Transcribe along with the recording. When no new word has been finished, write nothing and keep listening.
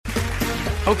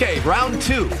Okay, round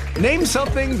 2. Name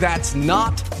something that's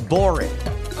not boring.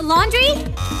 A laundry?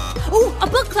 Ooh, a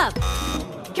book club.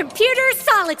 Computer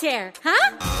solitaire,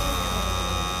 huh?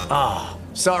 Ah,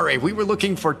 sorry, we were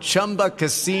looking for Chumba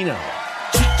Casino.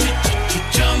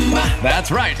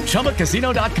 That's right,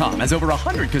 ChumbaCasino.com has over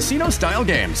 100 casino-style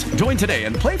games. Join today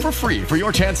and play for free for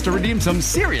your chance to redeem some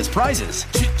serious prizes.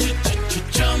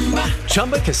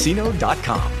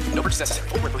 ChumbaCasino.com. No purchase necessary.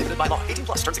 Void where prohibited by law. 18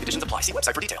 plus terms and conditions apply. See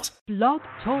website for details. Blog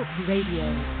Talk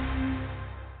Radio.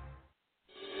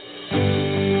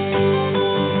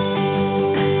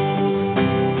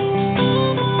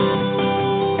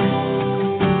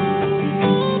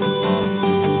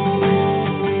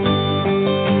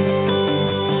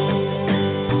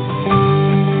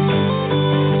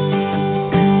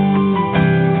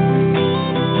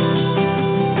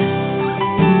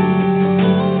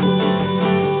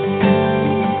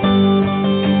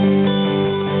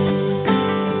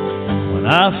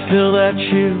 I feel that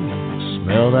chill,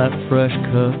 smell that fresh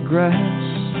cut grass.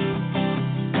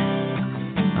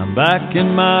 I'm back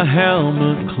in my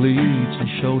helmet, cleats and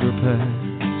shoulder pads.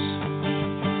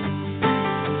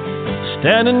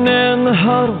 Standing in the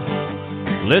huddle,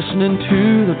 listening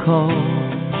to the call.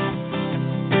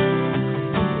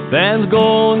 Fans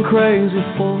going crazy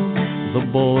for the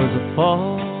boys that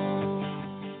fall.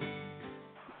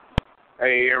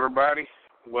 Hey everybody,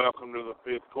 welcome to the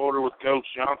fifth quarter with Coach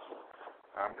Johnson.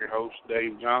 I'm your host,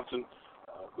 Dave Johnson.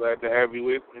 Glad to have you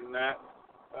with me tonight.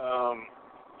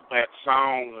 That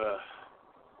song,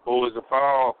 Boys of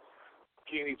Fall,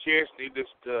 Kenny Chesney,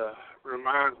 just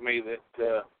reminds me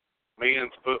that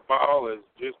men's football is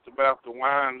just about to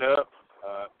wind up,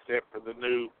 except for the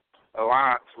new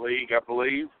Alliance League, I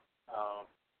believe.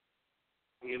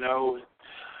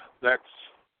 That's,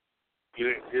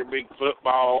 you're a big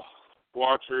football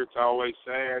watcher. It's always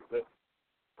sad, but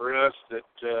for us that,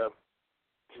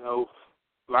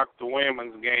 like the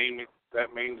women's game,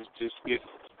 that means it just gets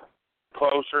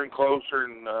closer and closer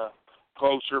and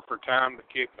closer for time to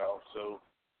kick off. So,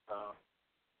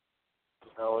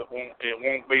 it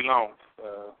won't be long.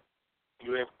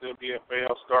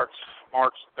 USWFL starts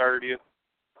March 30th.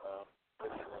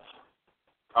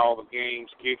 All the games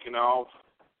kicking off.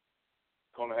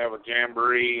 Going to have a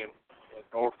jamboree in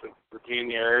Norfolk,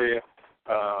 Virginia area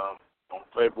on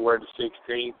February the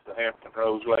 16th. The Hampton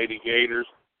Roads Lady Gators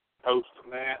hosting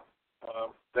that.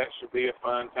 That should be a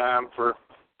fun time for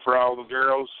all the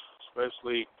girls,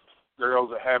 especially girls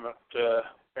that haven't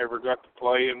ever got to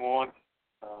play in one,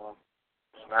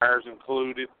 and ours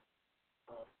included.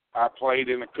 I played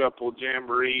in a couple of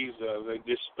jamborees. They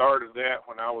just started that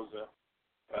when I was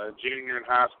a junior in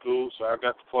high school, so I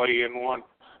got to play in one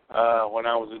when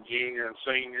I was a junior and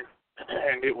senior,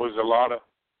 and it was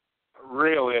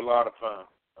really a lot of fun.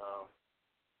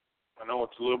 I know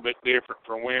it's a little bit different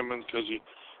for women because you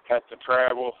have to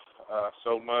travel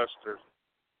so much. There's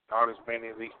not as many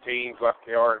of these teams like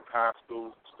there are in high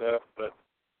school and stuff, but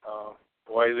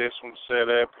the way this one's set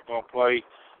up, you're going to play,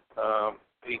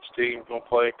 each team's going to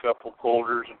play a couple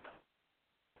quarters, and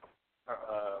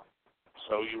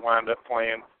so you wind up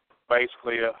playing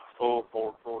basically a full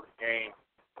four-quarter game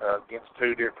against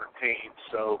two different teams.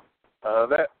 So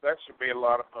that should be a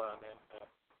lot of fun. And,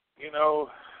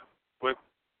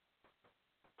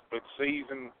 with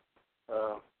season,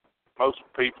 most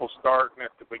people starting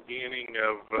at the beginning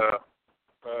of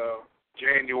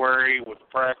January with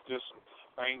practice and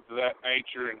things of that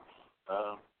nature, and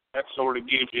that sort of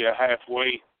gives you a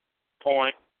halfway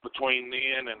point between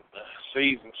then and the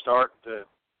season start to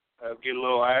get a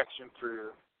little action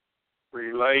for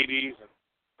your ladies,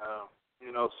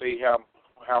 and see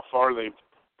how far they've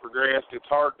progressed.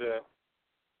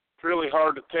 It's really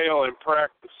hard to tell in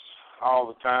practice all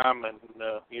the time, and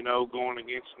going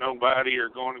against nobody or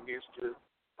going against your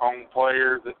own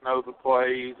players that know the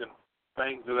plays and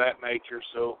things of that nature.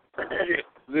 So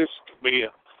this could be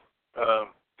a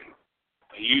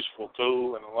useful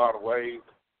tool in a lot of ways,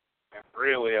 and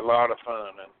really a lot of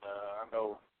fun. And I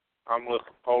know I'm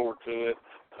looking forward to it.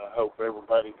 I hope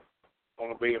everybody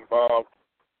want to be involved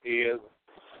is.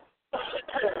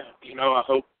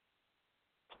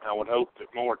 I would hope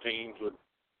that more teams would,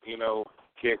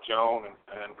 catch on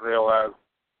and realize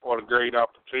what a great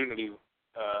opportunity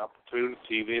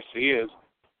this is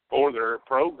for their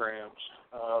programs,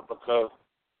 because,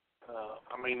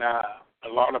 a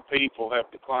lot of people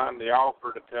have declined the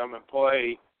offer to come and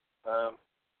play.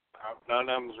 None of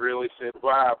them's really said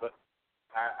why, but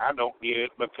I don't get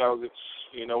it because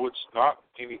it's not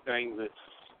anything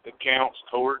that counts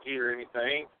towards you or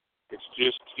anything. It's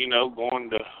just, going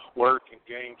to work in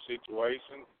game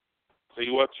situations, see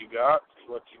what you got,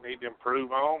 see what you need to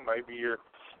improve on. Maybe you're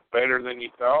better than you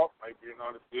thought. Maybe you're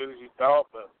not as good as you thought.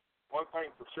 But one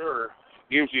thing for sure, it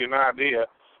gives you an idea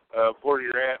of where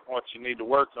you're at, what you need to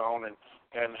work on,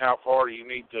 and how far you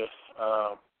need to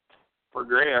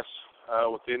progress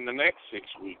within the next 6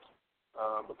 weeks.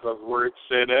 Because where it's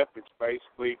set up, it's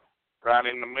basically right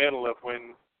in the middle of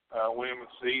when women's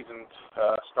season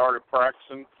started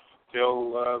practicing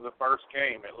till the first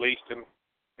game, at least in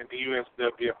the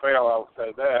USWFL, I would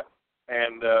say that.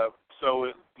 And so,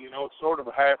 it's sort of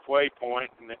a halfway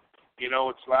point. And,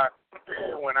 it's like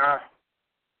when I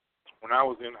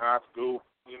was in high school,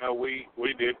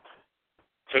 we did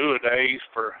 2-a-days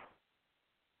for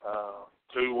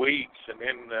 2 weeks, and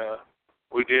then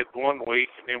we did 1 week,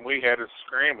 and then we had a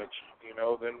scrimmage.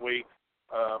 Then we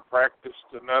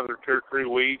practiced another 2 or 3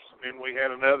 weeks, and then we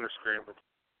had another scrimmage.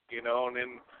 And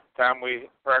then time we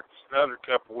practiced another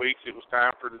couple of weeks, it was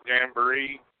time for the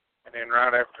jamboree, and then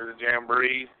right after the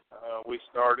jamboree, we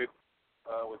started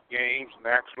with games, and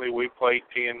actually we played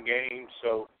 10 games.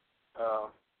 So,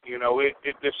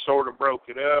 it just sort of broke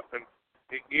it up, and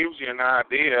it gives you an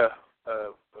idea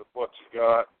of what you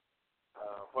got,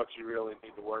 what you really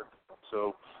need to work on.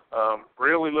 So,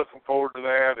 really looking forward to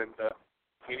that, and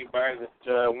anybody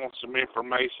that wants some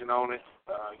information on it,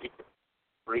 you can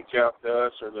reach out to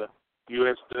us or the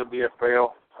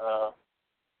USWFL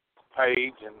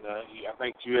page, and I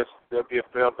think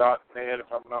USWFL.net,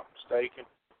 if I'm not mistaken,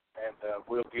 and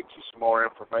we'll get you some more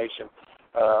information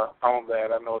on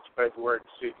that. I know it's February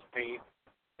 16th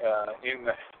in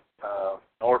the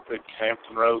Norfolk,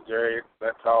 Hampton Roads area.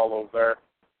 That's all over there,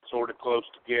 sort of close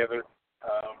together.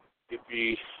 If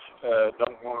you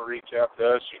don't want to reach out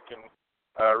to us, you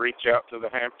can reach out to the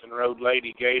Hampton Road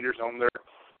Lady Gators on their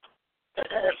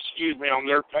on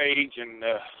their page, and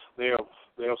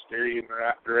they'll steer you in the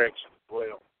right direction as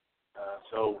well.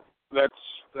 So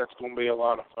that's going to be a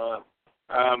lot of fun.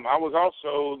 I was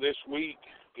also this week,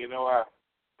 I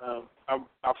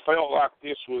felt like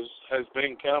this has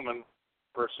been coming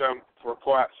for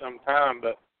quite some time,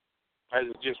 but as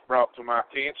it just brought to my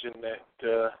attention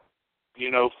that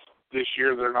this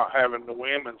year they're not having the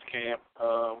women's camp,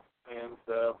 and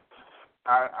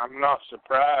I'm not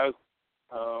surprised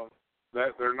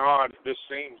that they're not. It just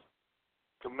seems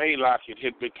to me like it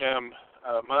had become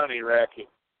a money racket,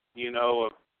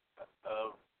 of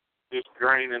just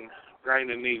draining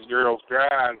these girls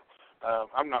dry. And,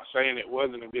 I'm not saying it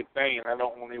wasn't a good thing, and I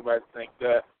don't want anybody to think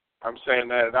that I'm saying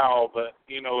that at all. But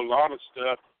a lot of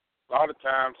stuff, a lot of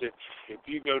times, if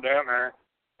you go down there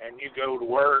and you go to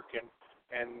work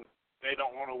and they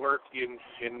don't want to work in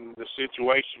the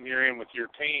situation you're in with your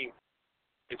team,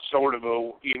 it's sort of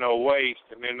a waste.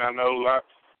 And then I know, like,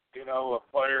 a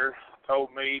player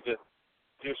told me that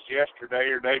just yesterday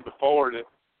or day before that,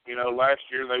 last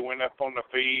year they went up on the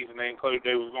fees and they included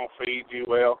they was going to feed you.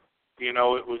 Well,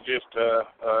 it was just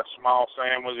a small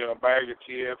sandwich and a bag of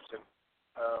chips. And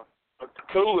but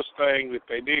the coolest thing that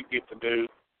they did get to do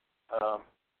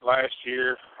last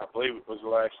year, I believe it was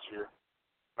last year,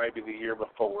 maybe the year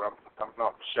before. I'm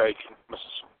not mistaken,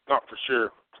 not for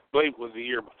sure. I believe it was the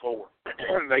year before.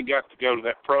 They got to go to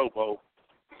that Pro Bowl,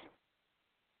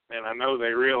 and I know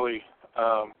they really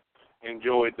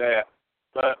enjoyed that.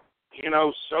 But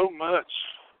so much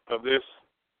of this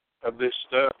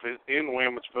stuff in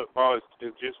women's football has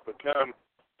just become,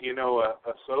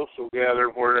 a social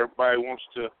gathering where everybody wants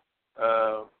to,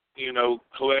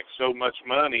 collect so much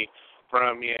money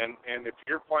from you. And if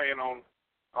you're playing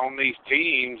on these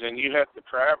teams and you have to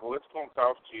travel, it's going to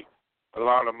cost you a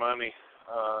lot of money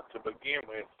to begin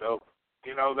with. So,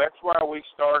 that's why we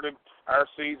started our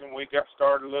season. We got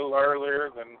started a little earlier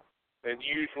than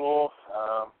usual.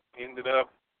 Ended up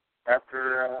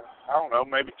after,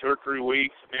 maybe 2 or 3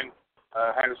 weeks, and then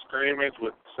had a scrimmage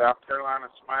with South Carolina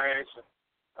Smash.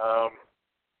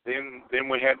 Then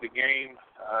we had the game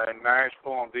in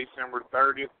Nashville on December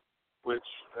 30th, which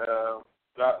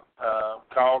got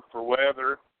called for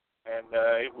weather, and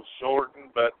it was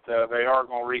shortened, but they are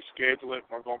going to reschedule it.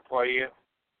 We're going to play it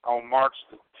on March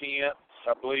the 10th,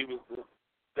 I believe is the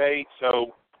date.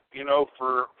 So,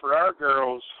 for our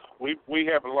girls, we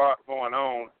have a lot going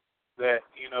on that,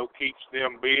 keeps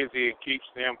them busy and keeps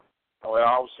them, well,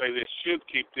 I would say this should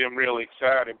keep them really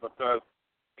excited because,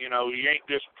 you ain't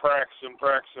just practicing.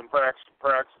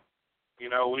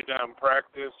 We done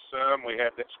practice some. We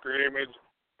had that scrimmage.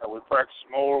 We practiced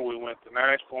more. We went to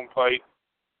Nashville and played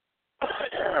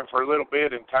for a little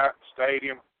bit in Titan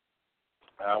Stadium.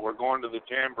 We're going to the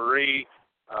Jamboree.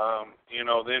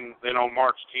 Then on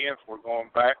March 10th, we're going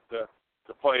back to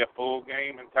play a full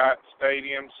game in Titan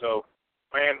Stadium. So,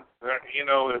 man,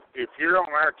 if you're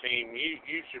on our team,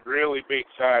 you should really be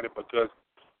excited because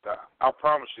I'll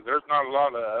promise you, there's not a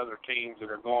lot of other teams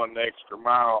that are going the extra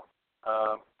mile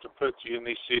to put you in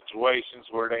these situations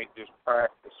where it ain't just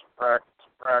practice.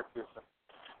 And,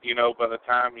 you know, by the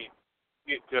time you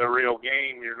get to a real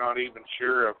game, you're not even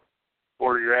sure of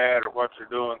where you're at or what you're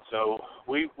doing. So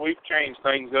we've changed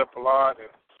things up a lot,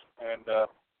 and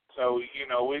so you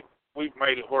know we've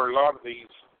made it where a lot of these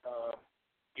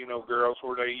you know, girls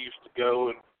where they used to go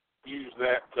and use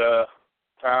that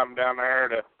time down there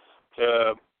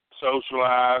to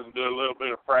socialize and do a little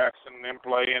bit of practicing and then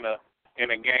play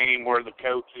in a game where the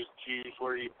coaches choose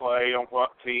where you play on what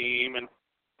team and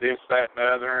this, that, and the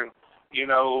other. And, you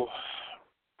know,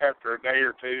 after a day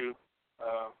or two,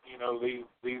 you know,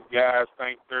 these guys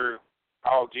think they're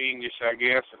all genius, I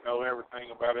guess, and know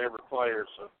everything about every player.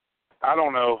 So I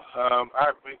don't know. I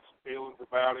have mixed feelings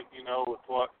about it, you know, with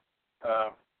what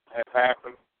has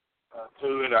happened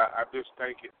to it. I just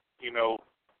think it, you know,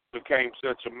 became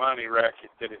such a money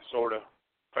racket that it sort of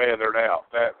feathered out.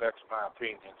 That's my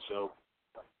opinion. So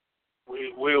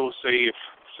we'll see if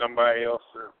somebody else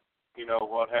or, you know,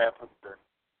 what happens or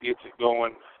gets it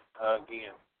going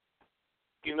again.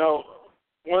 You know,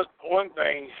 one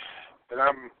thing that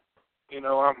I'm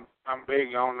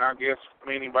big on, and I guess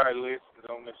anybody listens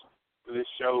on this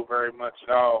show very much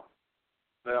at all,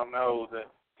 they'll know that,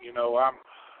 you know,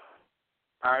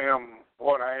 I am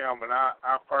what I am, and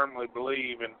I firmly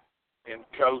believe in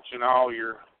coaching all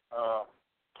your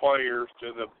players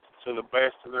to the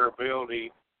best of their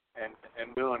ability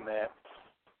and doing that.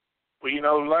 But, you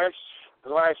know, the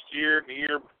last year and the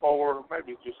year before,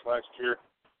 maybe just last year,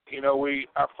 you know,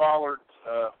 I followed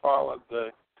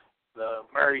the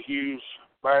Mary Hughes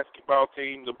basketball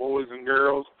team, the boys and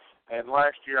girls, and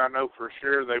last year I know for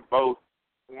sure they both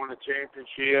won a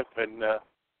championship, and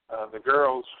the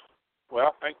girls,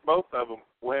 well, I think both of them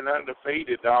went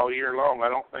undefeated all year long. I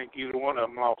don't think either one of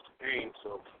them lost a game.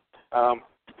 So,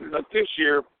 but this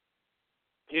year,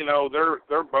 you know,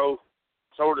 they're both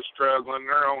sort of struggling.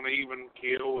 They're on even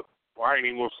keel. Well, I ain't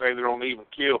even going to say they're on even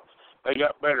keel. They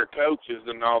got better coaches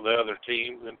than all the other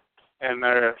teams, and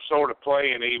they're sort of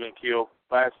playing even keel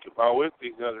basketball with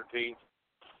these other teams.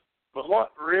 But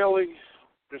what really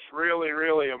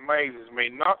amazes me,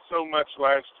 not so much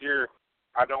last year,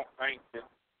 I don't think that,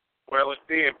 well, it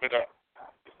did, but it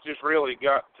just really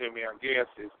got to me, I guess,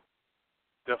 is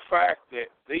the fact that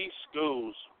these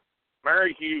schools,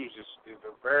 Mary Hughes is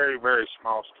a very, very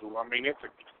small school. I mean, it's a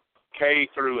K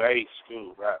through A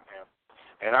school right now.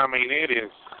 And, I mean, it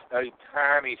is a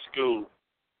tiny school.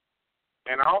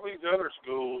 And all these other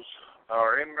schools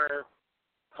are in their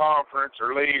conference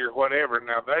or league or whatever.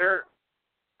 Now,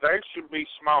 they should be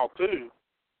small, too.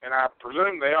 And I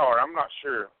presume they are. I'm not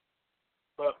sure.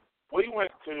 But we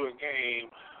went to a game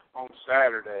on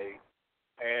Saturday,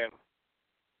 and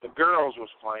the girls was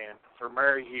playing for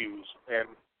Mary Hughes, and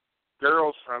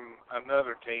girls from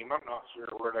another team. I'm not sure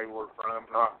where they were from.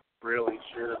 Not really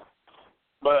sure.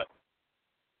 But,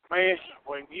 man,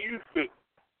 when you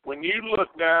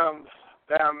look down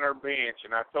their bench,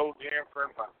 and I told Jennifer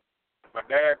and my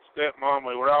dad, stepmom,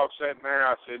 we were all sitting there.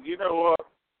 I said, you know what?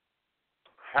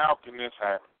 How can this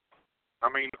happen? I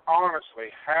mean,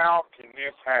 honestly, how can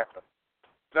this happen?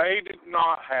 They did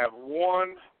not have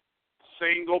one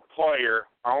single player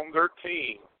on their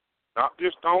team, not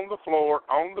just on the floor,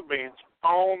 on the bench,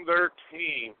 on their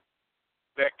team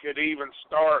that could even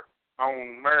start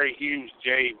on Mary Hughes'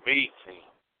 JV team.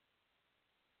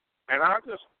 And I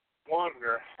just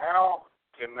wonder, how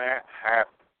can that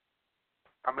happen?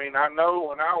 I mean, I know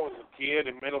when I was a kid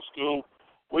in middle school,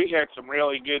 we had some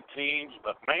really good teams,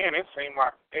 but, man, it seemed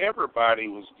like everybody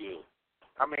was good.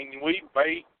 I mean, we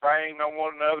banged on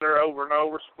one another over and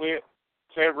over, split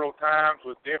several times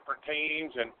with different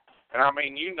teams, and I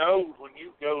mean, you know, when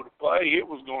you go to play, it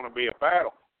was going to be a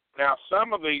battle. Now,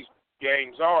 some of these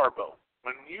games are, but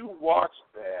when you watch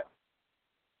that,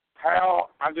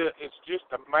 it's just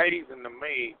amazing to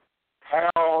me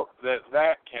how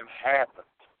that can happen.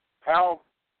 How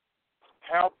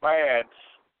bad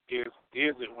is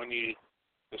it when the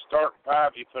starting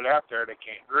five you put out there, they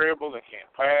can't dribble, they can't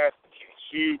pass, they can't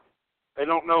shoot, they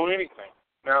don't know anything.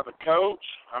 Now the coach,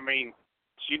 I mean,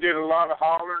 she did a lot of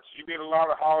hollering. She did a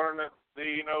lot of hollering at the,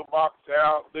 you know, box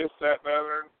out, this, that, and the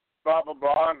other, and blah, blah,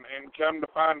 blah. And come to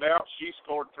find out, she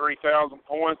scored 3,000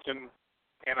 points in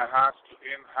her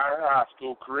high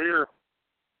school career.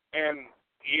 And,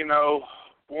 you know,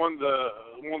 one of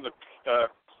the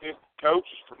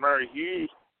coaches for Mary Hughes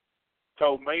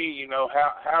told me, you know,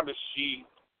 how does she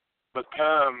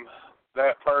become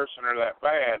that person or that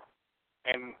bad?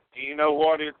 And you know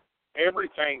what?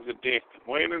 Everything's addicting.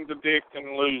 Winning's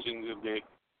addicting, losing's addicting.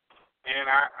 And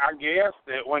I guess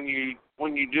that when you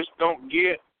when you just don't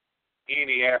get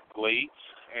any athletes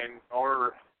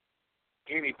or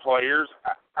any players,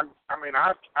 I mean,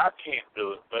 I can't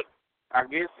do it, but I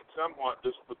guess it somewhat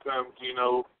just becomes,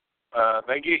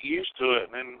 they get used to it,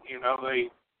 and then,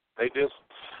 they just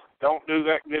don't do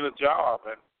that good a job,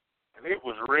 and it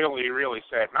was really, really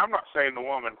sad. And I'm not saying the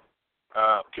woman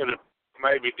could have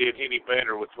maybe did any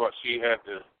better with what she had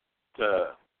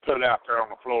to put out there on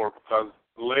the floor, because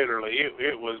literally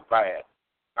it was bad.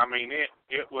 I mean,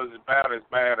 it was about as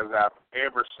bad as I've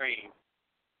ever seen,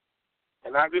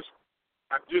 and I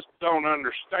just don't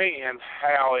understand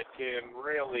how it can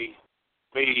really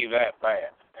be that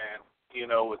bad. And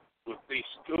with these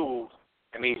schools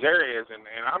and these areas, and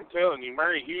I'm telling you,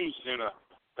 Mary Hughes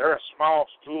they're a small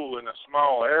school in a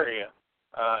small area,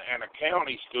 and a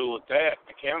county school at that.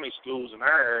 The county schools in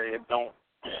our area don't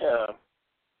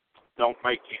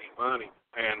make any money,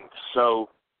 and so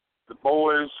the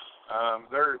boys,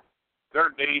 they're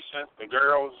decent. The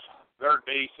girls, they're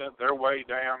decent. They're way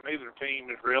down. Neither team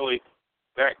is really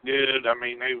that good. I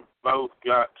mean, they've both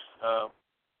got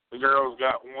the girls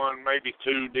got one, maybe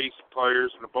two decent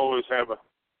players, and the boys have a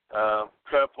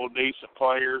couple decent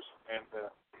players, and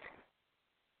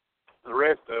the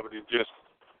rest of it is just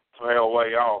fell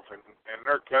way off. And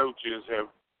their coaches have,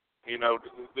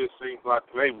 this seems like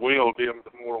they willed them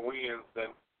to more wins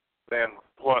than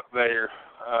what they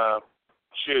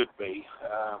should be.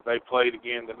 They played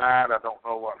again tonight. I don't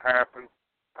know what happened.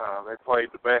 They played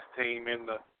the best team in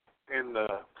the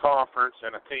conference,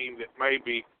 and a team that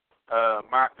maybe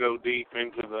might go deep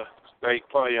into the state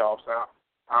playoffs.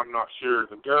 I'm not sure.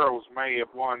 The girls may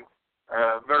have won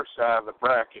their side of the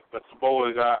bracket, but the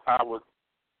boys, I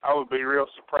would be real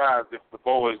surprised if the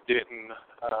boys didn't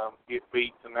get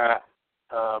beat tonight,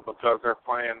 because they're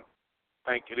playing,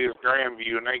 I think it is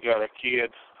Grandview, and they got a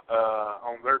kid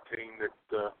on their team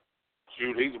that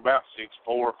he's about 6'4"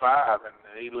 or 5",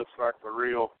 and he looks like a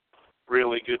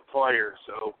really good player.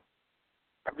 So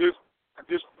I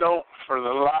just don't, for the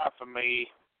life of me,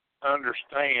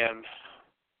 understand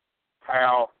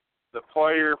how the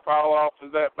player fall off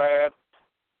is that bad.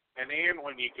 And then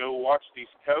when you go watch these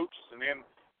coaches, and then,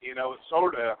 it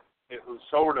was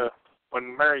sort of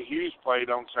when Mary Hughes played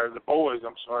on Saturday, the boys,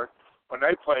 when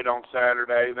they played on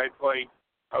Saturday, they played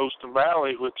Poston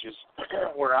Valley, which is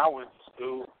where I went to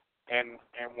school. And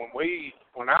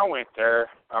when I went there,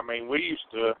 I mean, we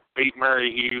used to beat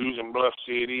Mary Hughes and Bluff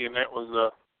City, and that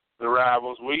was the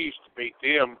rivals. We used to beat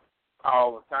them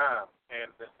all the time.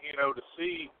 And, to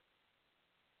see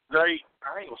great,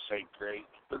 I ain't going to say great,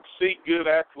 but to see good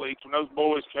athletes, when those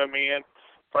boys come in,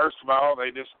 first of all,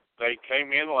 they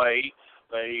came in late.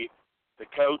 The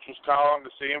coach was calling to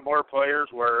see where players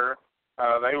were.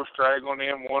 They were straggling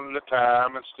in one at a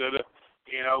time instead of,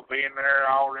 being there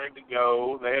all ready to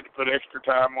go. They had to put extra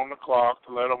time on the clock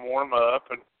to let them warm up,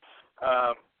 and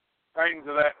things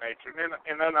of that nature.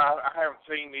 And then I haven't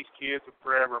seen these kids in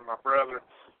forever. My brother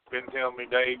been telling me,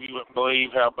 Dave, you wouldn't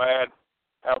believe how bad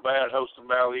Poston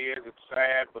Valley is. It's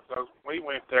sad, because we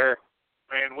went there,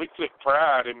 man, we took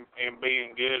pride in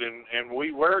being good, and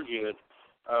we were good.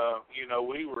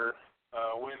 We were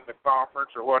winning the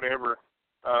conference or whatever,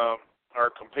 or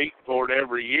competing for it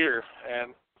every year.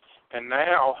 And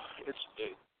now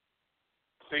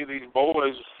see these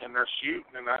boys, and they're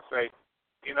shooting, and I say,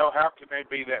 how can they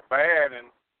be that bad? And,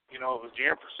 it was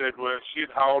Jennifer said, well,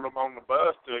 she'd hauled them on the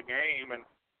bus to a game, and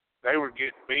they were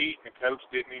getting beat, and the coach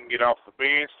didn't even get off the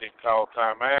bench, didn't call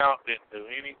timeout, didn't do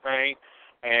anything.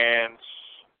 And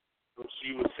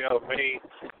she was telling me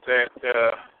that,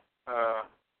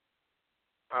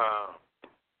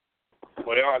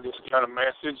 I just got a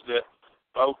message that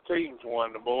both teams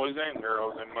won, the boys and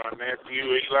girls, and my nephew,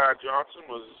 Eli Johnson,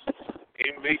 was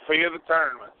MVP of the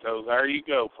tournament. So there you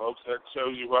go, folks. That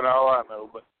shows you what all I know.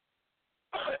 But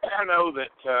I know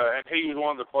that, and he was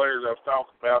one of the players I was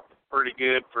talking about, pretty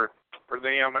good for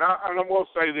them. And I will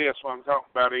say this when I'm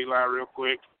talking about Eli real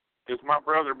quick, is my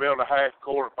brother built a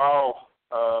half-court ball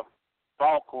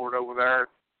court over there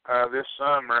this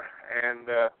summer, and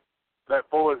that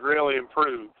boy's really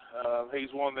improved.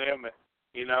 He's one of them that,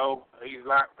 he's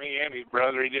like me and his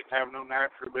brother. He didn't have no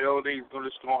natural ability. He's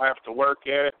just going to have to work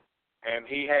at it, and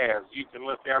he has. You can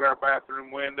look out our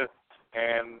bathroom window,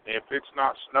 and if it's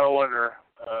not snowing or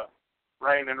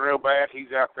raining real bad,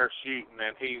 he's out there shooting,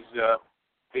 and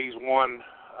he's won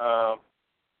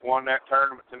that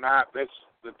tournament tonight.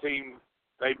 The team,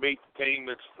 they beat the team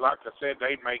that's, like I said,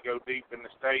 they may go deep in the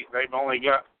state. They've only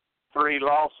got 3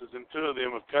 losses, and 2 of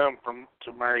them have come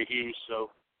to Mary Hughes. So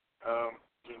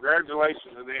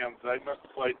congratulations to them. They must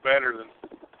have played better than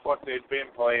what they'd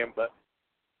been playing. But,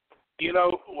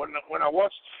 when I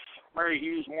watched Mary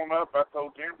Hughes warm up, I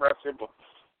told Jennifer, I said, well,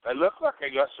 they look like they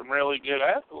got some really good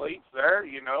athletes there,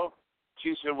 you know.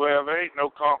 She said, well, there ain't no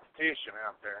competition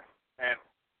out there. And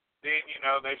then, you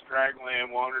know, they straggle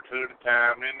in one or two at a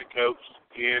time, then the coach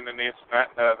again, and this and that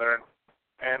and the other.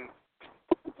 And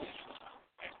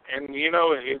you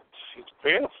know, it's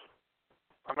pitiful.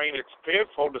 I mean, it's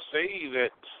pitiful to see that,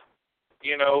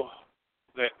 you know,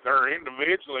 that they're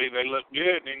individually, they look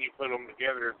good, and then you put them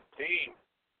together as a team,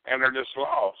 and they're just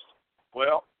lost.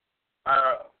 Well,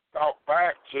 I thought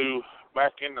back in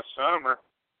the summer,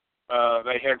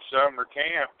 they had summer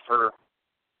camp for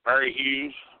Mary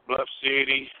Hughes, Bluff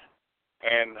City,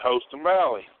 and Holston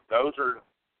Valley. Those are,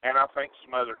 and I think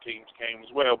some other teams came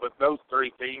as well, but those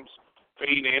three teams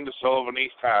feed into Sullivan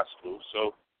East High School.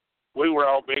 So we were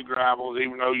all big rivals,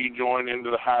 even though you joined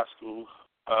into the high school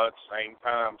at the same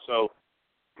time. So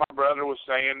my brother was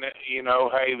saying that, you know,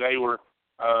 hey, they were,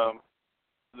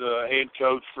 the head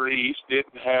coach for East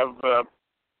didn't have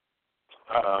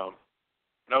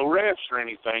no refs or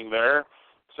anything there.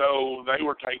 So they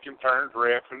were taking turns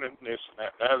reffing and this and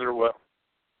that and the other. Well,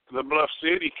 the Bluff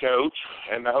City coach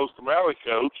and the Holston Valley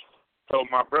coach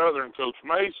told my brother and Coach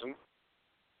Mason,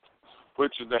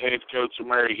 which is the head coach of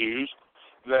Mary Hughes,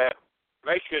 that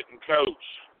they couldn't coach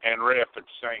and ref at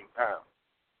the same time.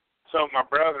 So my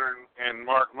brother and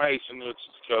Mark Mason, which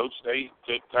is the coach, they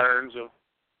took turns of,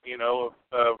 you know,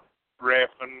 of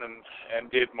reffing and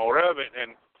did more of it.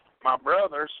 And my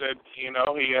brother said, you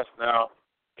know, he asked now,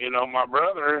 you know, my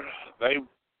brother,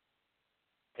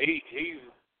 he's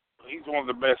one of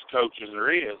the best coaches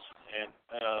there is. And,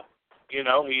 you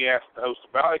know, he asked the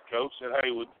Holston Valley coach, said,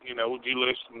 hey, would you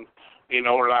listen, you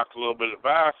know, or like a little bit of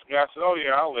advice? And the guy said, oh,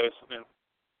 yeah, I'll listen. And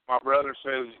my brother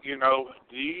says, you know,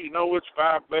 do you know which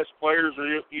 5 best players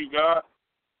you got?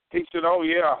 He said, oh,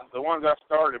 yeah, the ones I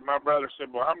started. My brother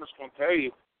said, well, I'm just going to tell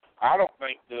you, I don't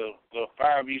think the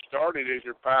 5 you started is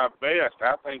your 5 best.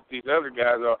 I think these other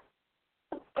guys are.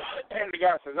 And the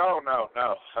guy says, oh, no.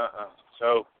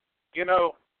 So, you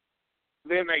know,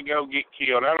 then they go get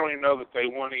killed. I don't even know that they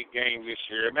won any games this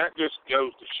year. And that just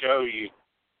goes to show you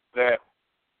that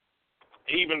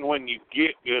even when you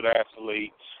get good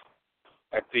athletes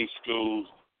at these schools,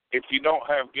 if you don't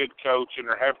have good coaching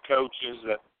or have coaches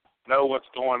that know what's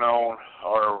going on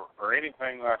or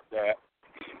anything like that,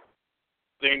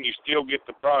 then you still get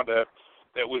the product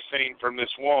that we've seen from this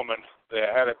woman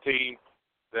that had a team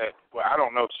that, well, I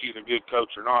don't know if she's a good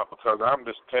coach or not, because I'm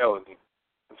just telling you,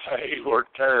 they were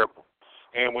terrible.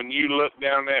 And when you look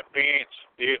down that bench,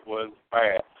 it was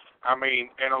bad. I mean,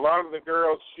 and a lot of the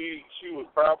girls, she was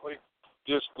probably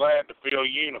just glad to fill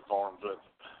uniforms with them.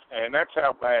 And that's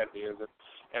how bad it is.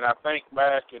 And I think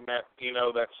back and that, you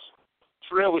know, it's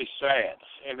really sad.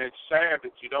 And it's sad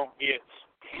that you don't get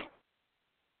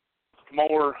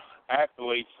more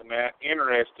athletes than that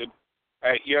interested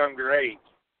at younger age.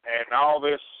 And all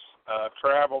this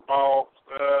travel ball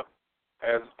stuff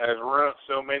has ruined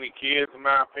so many kids, in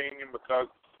my opinion, because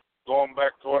going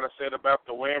back to what I said about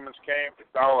the women's camp,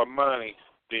 it's all a money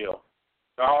deal.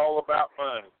 It's all about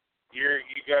money. You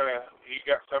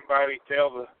got somebody tell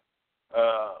the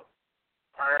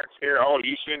parents here, oh,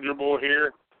 you send your boy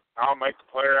here, I'll make a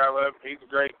player out of him. He's a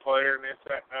great player, and this,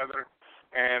 that, and other.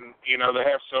 And, you know, they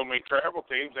have so many travel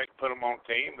teams, they can put them on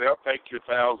team. They'll take your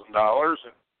 $1,000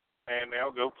 and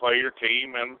they'll go play your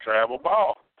team in travel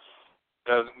ball.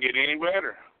 Doesn't get any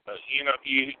better. But, you know,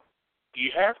 you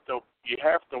have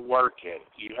to work at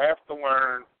it. You have to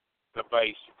learn the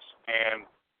basics. And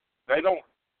they don't,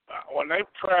 when they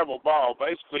travel ball,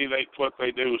 basically what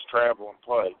they do is travel and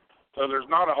play. So there's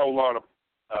not a whole lot of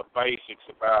basics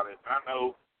about it. I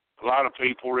know a lot of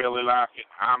people really like it.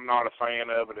 I'm not a fan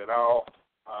of it at all.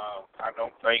 I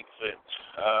don't think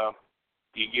that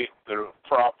you get the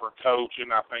proper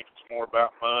coaching. I think it's more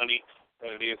about money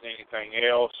than it is anything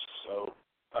else. So,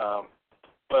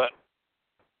 but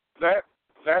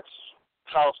that's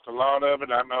cost a lot of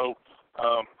it. I know.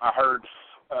 I heard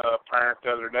a parent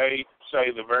the other day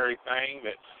say the very thing,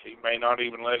 that he may not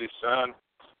even let his son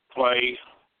play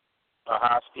a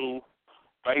high school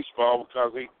baseball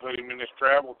because he put him in this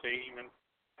travel team and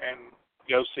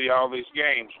go see all these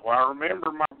games. Well, I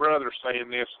remember my brother saying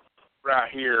this right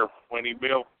here when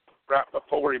right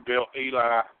before he built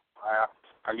Eli.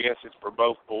 I guess it's for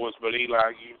both boys, but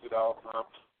Eli used it all the time.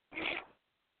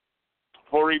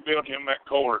 Before he built him that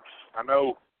court, I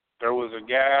know there was a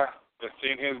guy that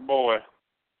sent his boy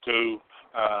to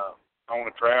on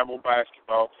a travel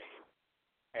basketball team,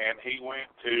 and he went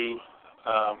to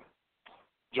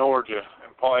Georgia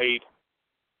and played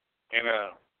in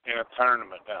a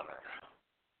tournament down there.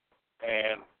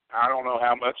 And I don't know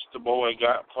how much the boy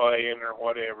got playing or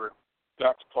whatever.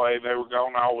 got to play. They were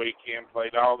gone all weekend,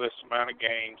 played all this amount of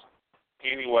games.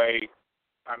 Anyway,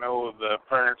 I know the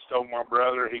parents told my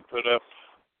brother he put up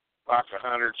like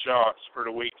 100 shots for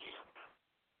the weekend.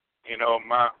 You know,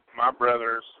 my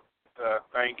brother's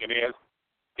thinking is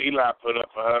Eli put up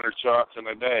 100 shots in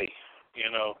a day. You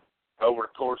know, over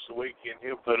the course of the weekend,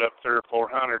 he'll put up 300 or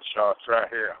 400 shots right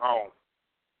here at home.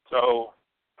 So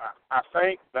I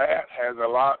think that has a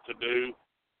lot to do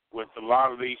with a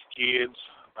lot of these kids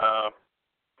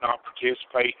not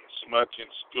participating so much in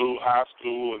school, high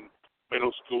school, and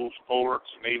middle school sports,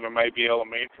 and even maybe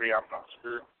elementary, I'm not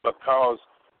sure, because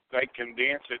they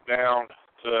condense it down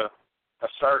to a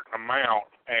certain amount,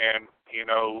 and, you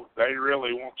know, they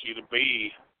really want you to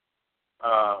be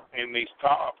in these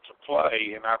top to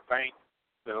play, and I think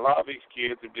that a lot of these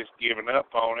kids have just given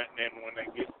up on it, and then when they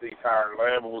get to these higher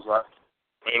levels, like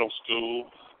middle school,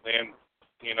 then,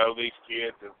 you know, these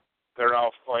kids, they're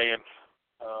off playing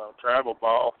travel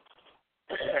ball,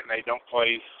 and they don't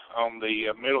play on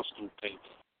the middle school team.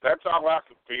 That's all I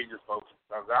can figure, folks,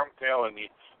 because I'm telling you,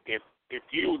 if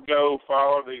you would go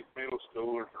follow these middle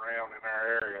schoolers around in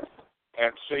our area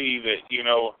and see that, you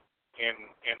know,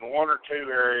 in one or two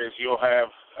areas you'll have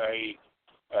a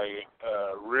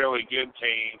really good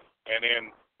team, and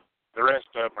then the rest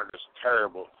of them are just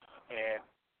terrible. And,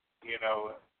 you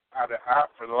know, I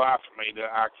for the life of me,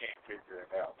 I can't figure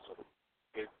it out. So,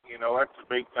 you know, that's a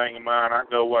big thing of mine. I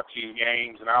go watch these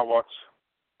games, and I watch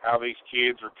how these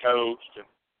kids are coached, and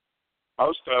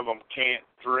most of them can't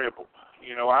dribble.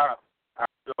 You know, I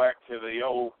go back to the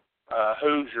old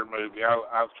Hoosier movie.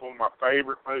 It's one of my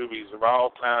favorite movies of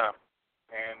all time,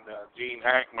 and Gene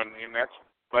Hackman, and that's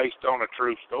based on a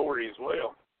true story as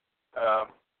well,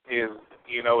 is,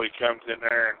 you know, he comes in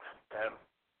there and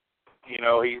you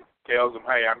know, he tells them,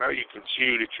 hey, I know you can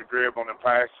shoot it, you're dribbling and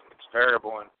passing, it's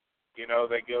terrible, and, you know,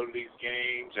 they go to these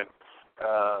games, and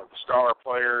the star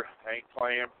player ain't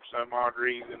playing for some odd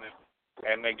reason,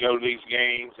 and they go to these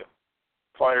games, and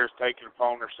players take it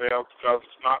upon themselves because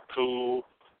it's not cool,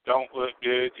 don't look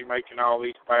good, you're making all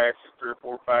these passes, 3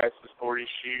 or 4 passes before you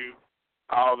shoot,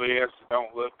 all this,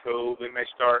 don't look cool. Then they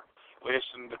start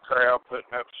listening to the crowd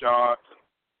putting up shots, and,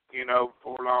 you know,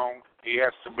 before long, he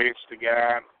has to bench the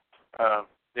guy,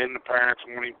 then the parents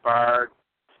want him fired.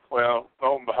 Well,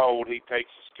 lo and behold, he takes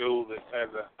a school that has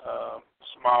a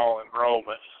small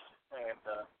enrollment and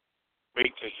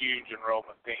beats a huge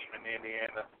enrollment team in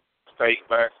Indiana State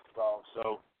basketball.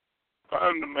 So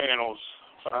fundamentals,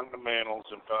 and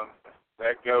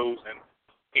that goes in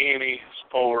any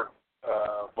sport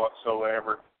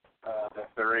whatsoever that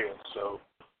there is. So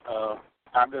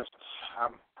I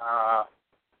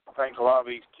think a lot of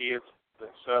these kids that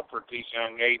suffer at these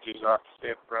young ages, like I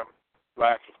said, from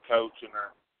lack of coaching or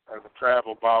the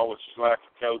travel ball, which is lack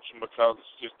of coaching because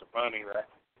it's just a money racket.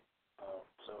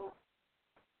 So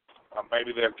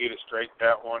maybe they'll get it straightened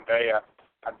out one day. I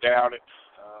doubt it.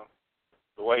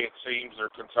 The way it seems they're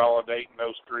consolidating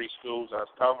those 3 schools I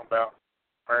was talking about,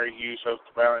 Mary Hughes, Host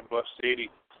Valley, and Bluff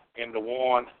City, into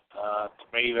one. To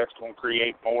me, that's going to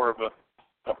create more of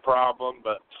a problem,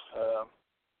 but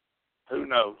who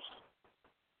knows?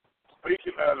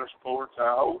 Speaking of other sports,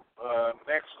 I hope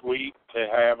next week to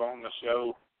have on the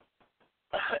show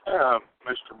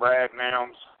Mr. Brad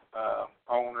Nouns,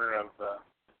 owner of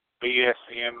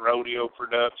BSN Rodeo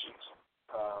Productions.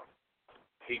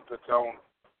 He puts on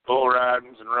bull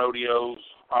ridings and rodeos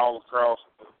all across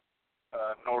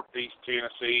northeast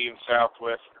Tennessee and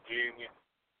southwest Virginia.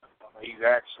 He's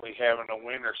actually having a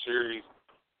winter series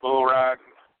bull riding,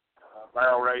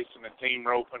 barrel racing, and team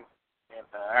roping in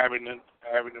Abingdon,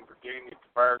 Virginia, at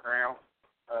the fairground.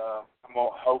 I'm going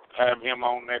to hope to have him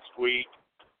on next week,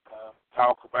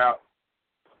 talk about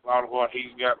a lot of what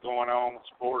he's got going on with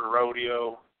sport of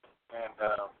rodeo, and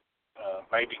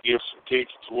maybe give some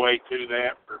tickets away to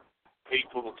that for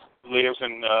people that lives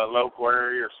in the local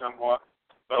area or somewhat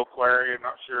local area.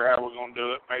 Not sure how we're going to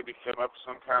do it. Maybe come up with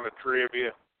some kind of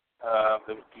trivia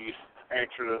that if you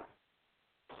answer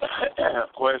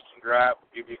the questions right,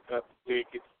 we'll give you a couple of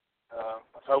tickets. I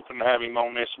was hoping to have him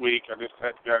on this week. I just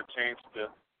hadn't got a chance to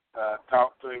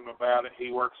talk to him about it.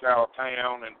 He works out of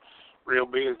town and real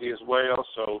busy as well,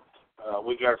 so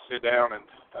we got to sit down and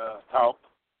talk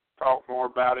more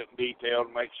about it in detail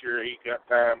to make sure he got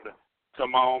time to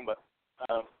come on. But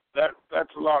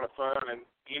that's a lot of fun, and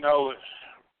you know,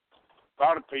 a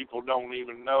lot of people don't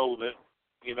even know that,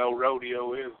 you know,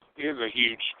 rodeo is a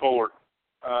huge sport,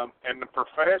 and the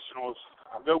professionals.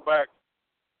 I go back,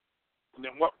 and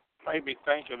then what made me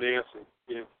think of this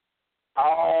is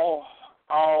all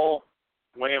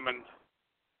women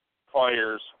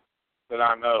players that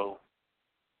I know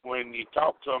when you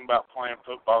talk to them about playing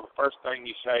football, the first thing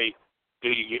you say, do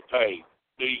you get paid?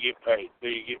 Do you get paid? Do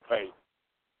you get paid?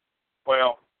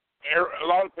 Well, a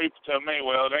lot of people tell me,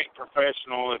 well, it ain't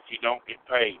professional if you don't get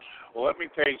paid. Well, let me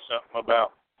tell you something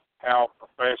about how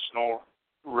professional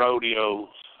rodeos,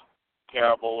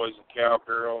 cowboys and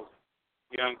cowgirls,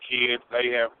 young kids, they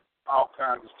have all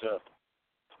kinds of stuff.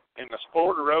 In the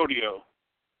sport of rodeo,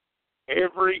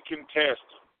 every contestant,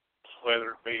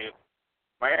 whether it be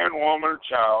a man, woman, or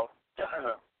child,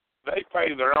 they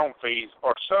pay their own fees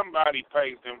or somebody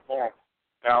pays them for them.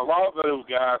 Now, a lot of those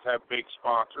guys have big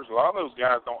sponsors. A lot of those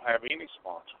guys don't have any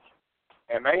sponsors.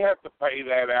 And they have to pay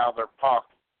that out of their pocket.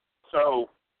 So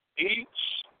each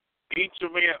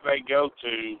event they go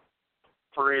to,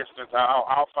 for instance,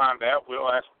 I'll find out.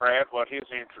 We'll ask Brad what his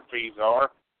entry fees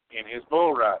are in his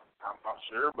bull ride. I'm not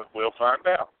sure, but we'll find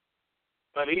out.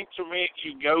 But each event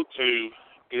you go to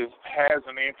has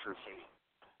an entry fee.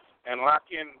 And like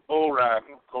in bull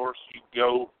riding, of course, you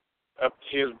go up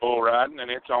to his bull riding, and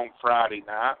it's on Friday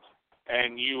night,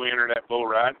 and you enter that bull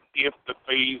ride. If the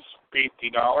fee's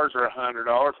 $50 or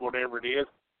 $100, whatever it is,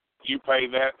 you pay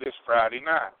that this Friday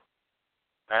night.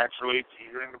 Naturally, if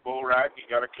you're in the bull ride, you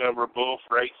got to cover a bull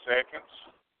for 8 seconds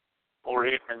or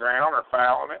hitting the ground or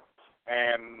fouling it,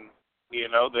 and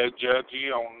they'll judge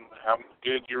you on how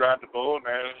good you ride the bull, and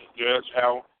they'll judge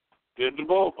how good the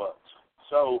bull bucks.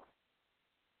 So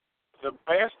the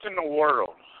best in the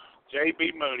world,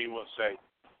 J.B. Mooney will say,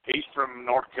 he's from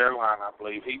North Carolina, I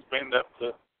believe. He's been up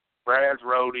to Brad's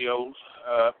rodeos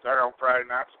up there on Friday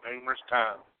nights numerous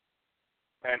times.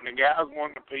 And the guys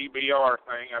won the PBR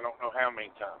thing, I don't know how many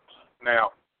times.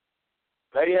 Now,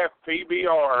 they have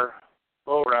PBR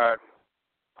bull riding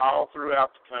all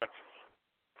throughout the country.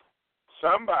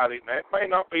 Somebody, and it may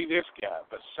not be this guy,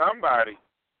 but somebody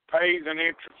pays an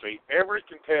entry fee. Every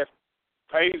contestant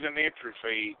pays an entry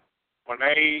fee when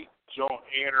they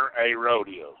enter a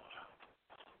rodeo.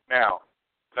 Now,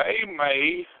 they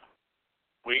may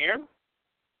win.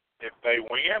 If they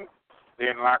win,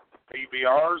 then like the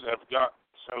PBRs have got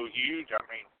so huge, I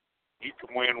mean, you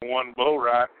can win one bull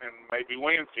ride and maybe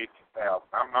win $50,000.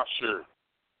 I'm not sure.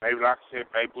 Maybe, like I said,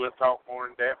 maybe we'll talk more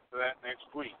in depth of that next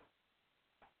week.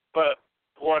 But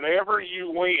whatever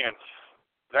you win,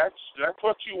 that's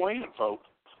what you win, folks.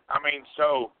 I mean,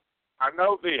 so I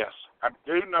know this. I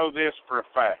do know this for a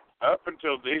fact. Up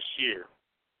until this year,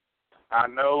 I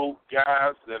know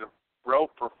guys that have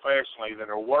roped professionally that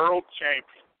are world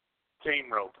champion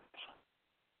team ropers,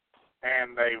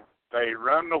 and they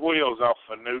run the wheels off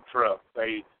a new truck.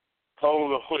 They pull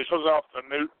the wheels off a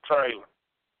new trailer.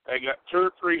 They got 2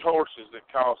 or 3 horses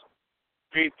that cost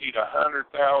 $50,000 to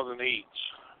 $100,000 each.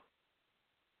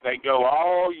 They go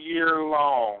all year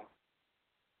long,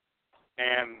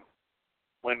 and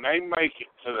when they make it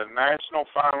to the National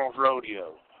Finals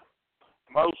Rodeo,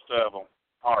 most of them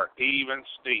are even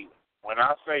Steven. When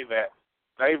I say that,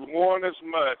 they've won as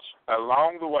much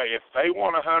along the way. If they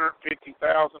won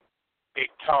 $150,000, it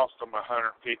cost them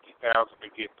 $150,000 to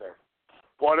get there.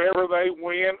 Whatever they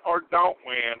win or don't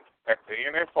win at the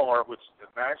NFR, which is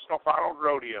the National Finals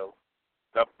Rodeo,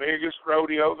 the biggest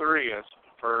rodeo there is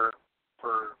for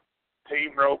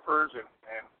team ropers and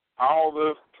all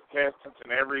the contestants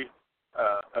in every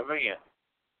event.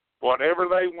 Whatever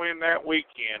they win that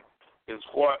weekend is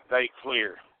what they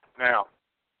clear. Now,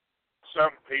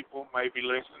 some people may be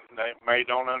listening, they may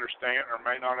not understand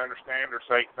or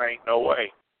say, ain't no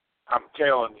way. I'm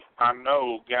telling you, I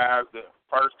know guys that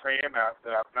firsthand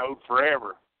that I've known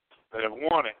forever that have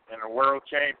won it and are world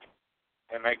champion.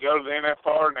 And they go to the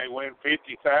NFR and they win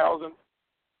 $50,000.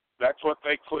 That's what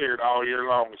they cleared all year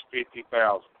long is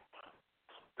 $50,000.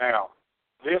 Now,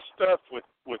 this stuff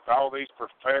with all these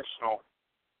professional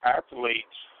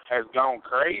athletes has gone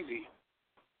crazy.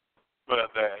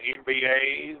 But the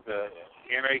NBA, the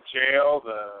NHL,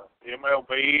 the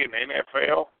MLB, and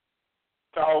NFL,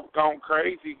 it's all gone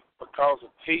crazy because of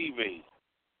TV.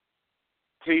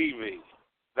 TV.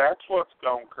 That's what's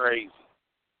gone crazy.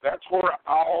 That's where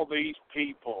all these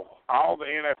people, all the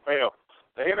NFL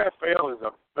is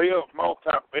a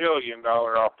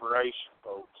multi-billion-dollar operation,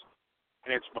 folks.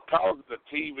 And it's because of the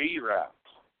TV rights.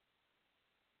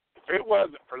 If it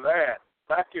wasn't for that,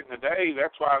 back in the day,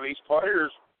 that's why these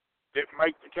players didn't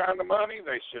make the kind of money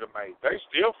they should have made. They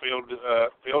still filled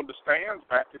the stands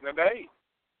back in the day.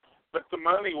 But the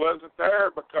money wasn't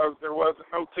there because there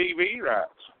wasn't no TV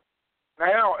rights.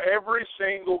 Now every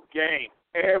single game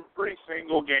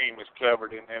is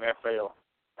covered in NFL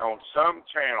on some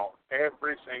channel,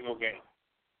 every single game.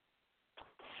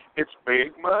 It's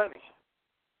big money.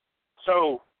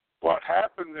 So what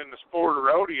happens in the sport of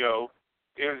rodeo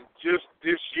is just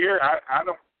this year, I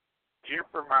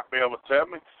Jimper might be able to tell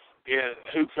me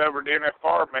who covered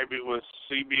NFR. Maybe it was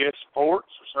CBS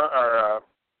Sports or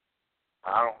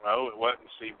I don't know. It wasn't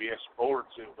CBS Sports.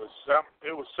 It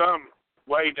was some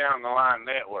way down the line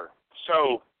network.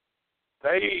 So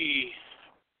they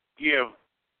give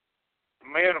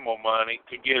minimal money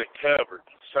to get it covered.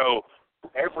 So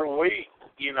every week,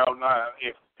 now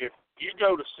if you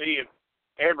go to see it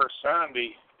every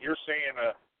Sunday, you're seeing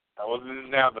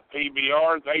now the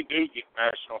PBR, they do get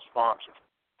national sponsors.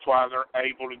 That's why they're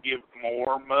able to give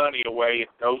more money away at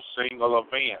those single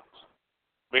events,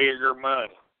 bigger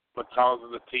money because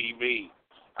of the TV.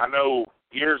 I know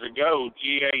years ago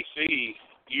GAC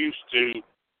used to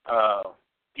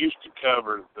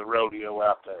cover the rodeo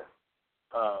out there.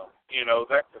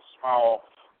 That's a small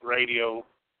radio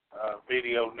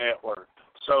video network.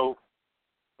 So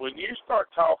when you start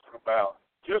talking about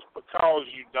just because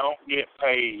you don't get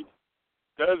paid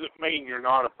doesn't mean you're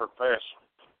not a professional.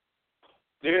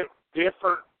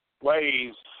 Different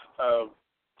ways of,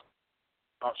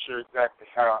 not sure exactly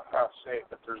how I say it,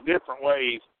 but there's different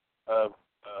ways of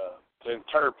to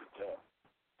interpret that.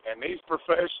 And these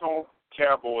professional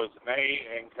cowboys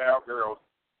and cowgirls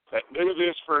that do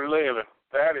this for a living,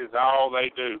 that is all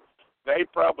they do. They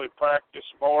probably practice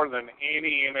more than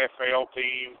any NFL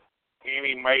team,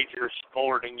 any major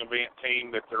sporting event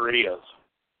team that there is,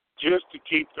 just to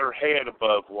keep their head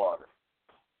above water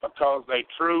because they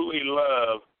truly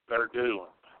love their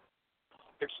doing.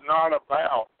 It's not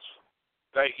about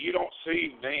that you don't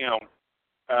see them,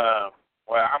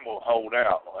 well, I'm going to hold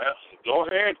out. Well, go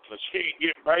ahead, because you ain't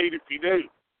getting paid if you do,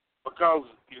 because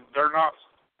they're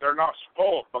not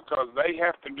spoiled, because they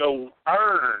have to go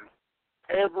earn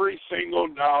every single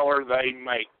dollar they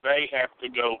make. They have to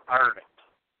go earn it.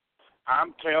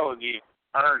 I'm telling you,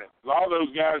 earn it. A lot of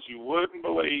those guys you wouldn't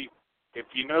believe, if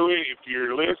you knew it, if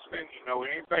you're listening, you know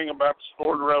anything about the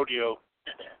sport of rodeo,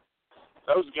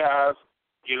 those guys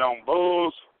get on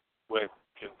bulls with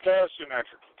concussion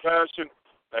after concussion.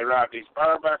 They ride these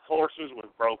bareback horses with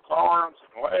broke arms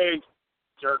and legs,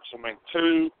 jerks them in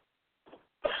two.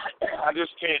 I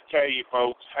just can't tell you,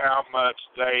 folks, how much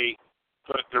they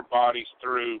put their bodies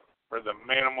through for the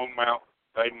minimum amount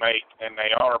they make, and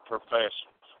they are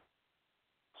professionals.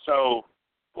 So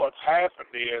what's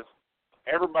happened is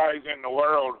everybody's in the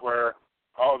world where,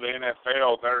 the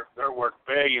NFL, they're worth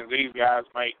billions. These guys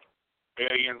make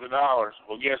billions of dollars.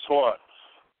 Well, guess what?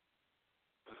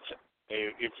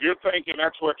 If you're thinking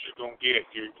that's what you're going to get,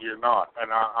 you're not.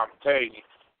 And I'm telling you,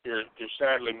 you're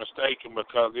sadly mistaken,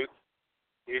 because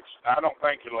I don't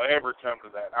think it'll ever come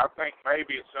to that. I think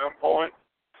maybe at some point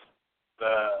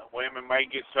the women may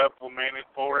get supplemented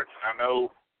for it. I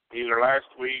know either last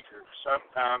week or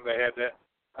sometime they had that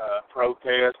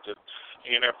protest at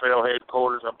NFL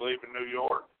headquarters, I believe, in New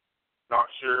York. Not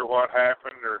sure what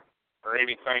happened or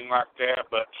anything like that,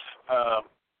 but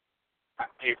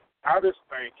I just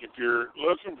think if you're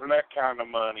looking for that kind of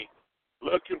money,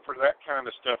 looking for that kind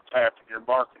of stuff to happen, you're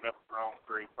barking up the wrong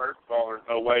tree. First of all, there's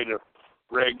no way to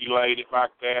regulate it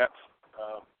like that.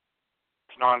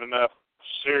 There's not enough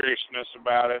seriousness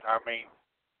about it. I mean,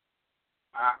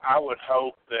 I would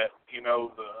hope that,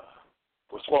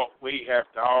 with what we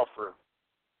have to offer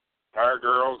our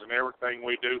girls and everything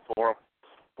we do for them,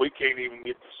 we can't even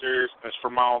get the seriousness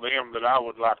from all them that I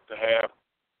would like to have.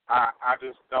 I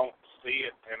just don't see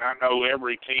it, and I know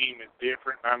every team is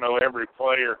different. I know every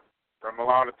player from a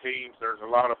lot of teams, there's a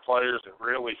lot of players that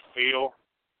really feel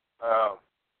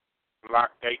like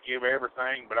they give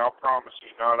everything, but I'll promise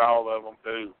you not all of them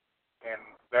do, and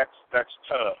that's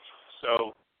tough.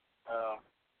 So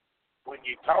when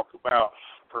you talk about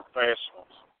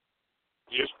professionals,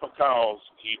 just because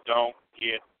you don't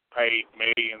get paid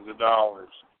millions of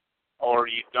dollars or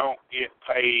you don't get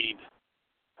paid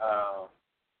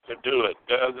to do it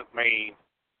doesn't mean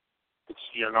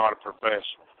you're not a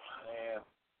professional. And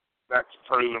that's a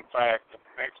proven fact. And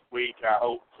next week I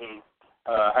hope to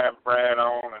have Brad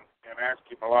on and ask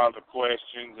him a lot of the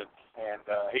questions. And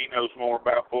he knows more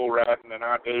about bull riding than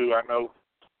I do. I know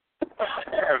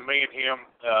me and him,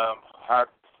 I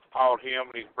followed him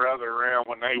and his brother around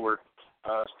when they were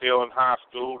still in high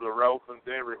school to ropings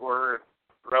everywhere and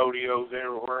rodeos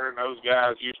everywhere. And those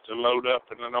guys used to load up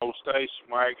in an old station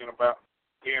wagon, about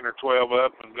 10 or 12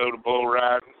 up, and go to bull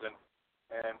ridings and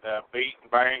beat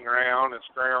and bang around and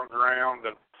scrounge around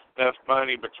and enough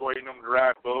money between them to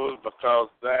ride bulls, because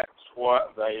that's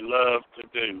what they love to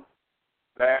do.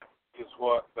 That is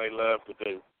what they love to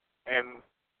do. And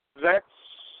that's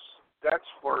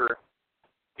where,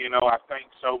 I think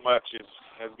so much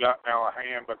has gotten out of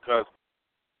hand, because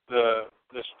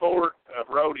the sport of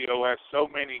rodeo has so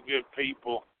many good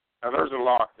people Now, there's a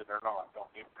lot that are not,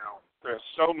 don't get me wrong. There's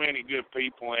so many good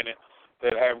people in it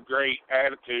that have great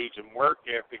attitudes and work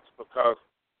ethics, because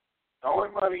the only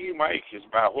money you make is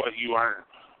about what you earn.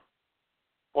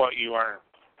 What you earn.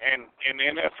 And in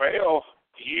the NFL,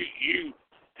 you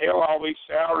hell, all these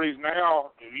salaries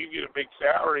now, if you get a big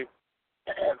salary,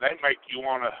 they make you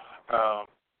want to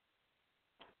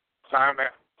sign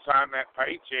that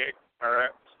paycheck or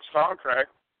that contract.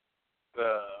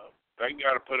 They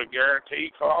got to put a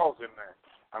guarantee clause in there.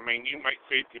 I mean, you make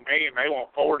 $50 million, they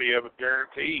want 40 of it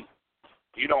guaranteed.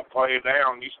 You don't play it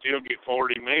down, you still get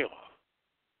 $40 million.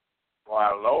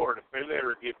 Why, Lord, if they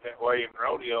ever get that way in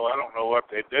rodeo, I don't know what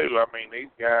they do. I mean,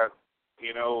 these guys,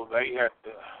 you know, they have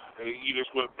to. You just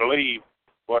wouldn't believe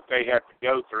what they have to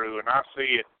go through, and I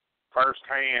see it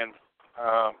firsthand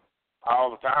all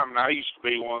the time. And I used to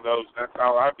be one of those. That's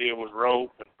all I did was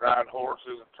rope and ride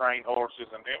horses and train horses,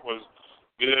 and it was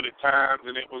good at times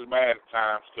and it was bad at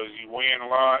times, because you win a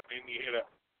lot and then you hit a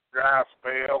dry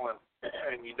spell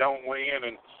and you don't win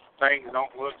and things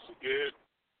don't look so good.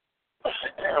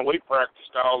 And we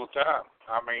practiced all the time.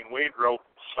 I mean, we'd rope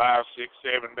 5, 6,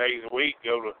 7 days a week,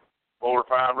 go to 4 or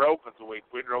 5 ropings a week.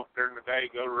 We'd rope during the day,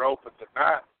 go to ropings at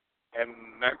night, and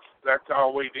that's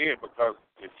all we did, because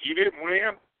if you didn't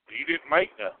win, you didn't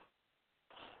make nothing.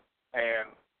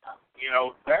 And you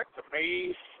know, that to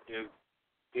me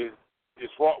is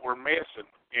what we're missing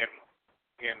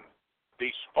in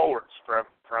these sports from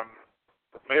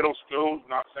the middle schools.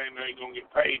 Not saying they ain't gonna get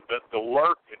paid, but the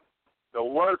work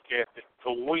ethic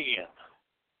to win,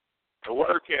 the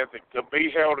work ethic to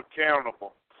be held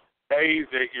accountable. Days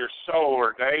that you're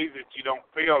sore, days that you don't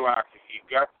feel like it, you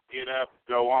got to get up and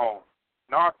go on.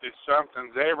 Not that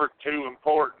something's ever too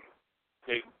important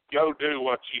to go do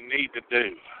what you need to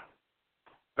do.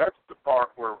 That's the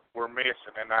part we're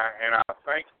missing, and I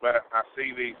think about it, and I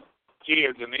see these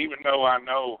kids, and even though I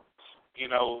know, you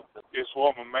know, that this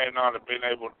woman may not have been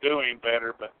able to do any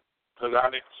better, but because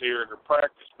I didn't see her to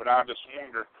practice, but I just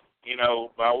wonder, you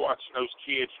know, by watching those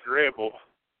kids dribble,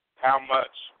 how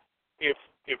much, if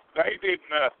they did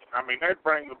nothing, I mean, they'd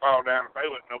bring the ball down, if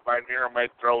they wasn't nobody near them,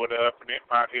 they'd throw it up, and it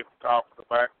might hit the top of the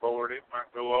backboard, it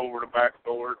might go over the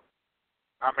backboard.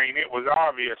 I mean, it was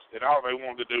obvious that all they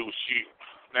wanted to do was shoot.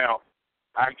 Now,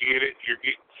 I get it, you're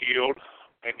getting killed,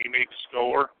 and you need to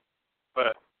score,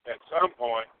 but at some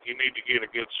point, you need to get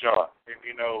a good shot, and,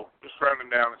 you know, just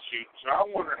running down and shooting. So I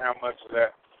wonder how much of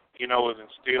that, you know, is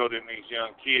instilled in these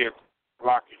young kids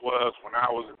like it was when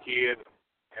I was a kid.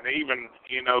 And even,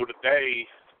 you know, today,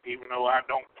 even though I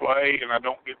don't play and I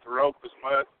don't get the rope as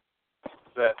much,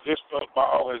 that this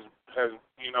football has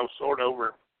you know, sort of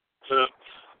overtook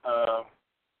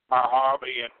my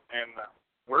hobby, and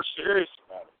we're serious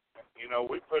about it. You know,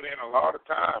 we put in a lot of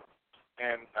time.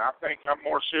 And I think I'm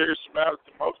more serious about it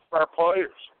than most of our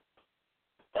players.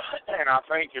 And I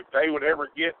think if they would ever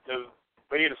get to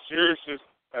be as serious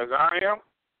as I am,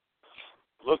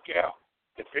 look out.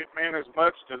 If it meant as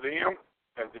much to them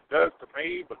as it does to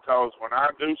me, because when I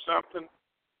do something,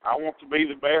 I want to be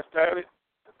the best at it,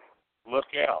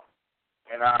 look out.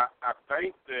 And I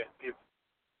think that if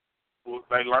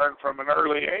they learn from an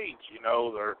early age, you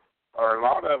know, there are a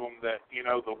lot of them that, you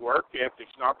know, the work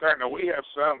ethic's not there. Now, we have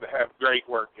some that have great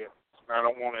work ethics, and I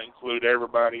don't want to include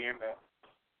everybody in that.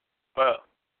 But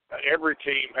every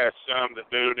team has some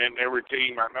that do it, and every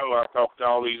team, I know I've talked to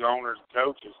all these owners and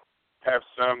coaches, have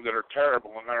some that are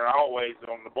terrible, and they're always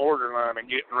on the borderline of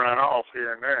getting run off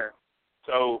here and there.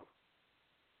 So,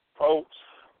 folks,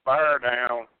 fire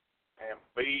down and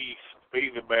be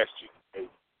the best you can be.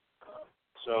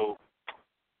 So,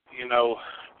 you know,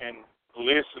 and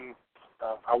listen,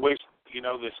 I wish, you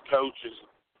know, this coach has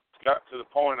got to the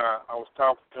point. I was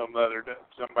talking to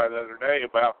somebody the other day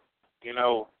about, you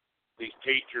know, these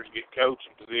teachers get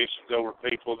coaching positions over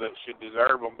people that should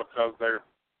deserve them because they're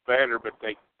better, but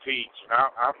they teach. And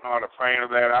I'm not a fan of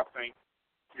that. I think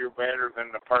if you're better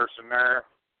than the person there,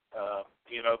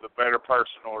 you know, the better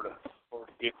person or to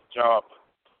get the job.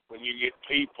 When you get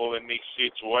people in these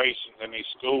situations and these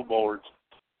school boards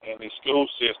and these school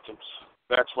systems,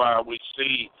 that's why we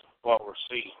see what we're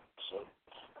seeing.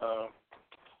 So,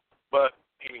 but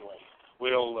anyway,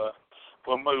 we'll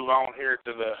move on here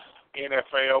to the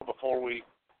NFL before we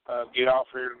get off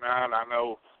here tonight. I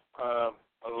know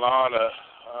a lot of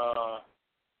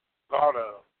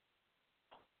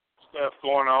stuff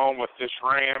going on with this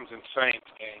Rams and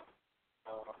Saints game.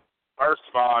 First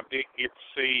of all, I didn't get to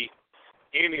see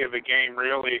any of the game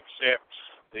really except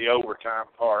the overtime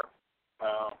part.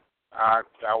 I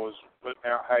was putting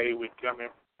out hay. We'd come in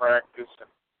for practice, and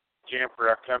Jennifer,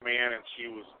 I come in, and she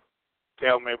was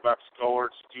telling me about the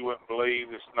scores. She wouldn't believe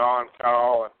this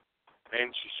non-call,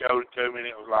 And she showed it to me, and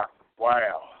it was like,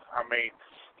 wow. I mean,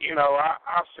 you know, I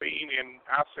seen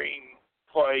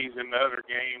plays in the other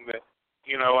game that,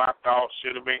 you know, I thought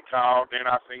should have been called. Then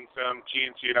I seen some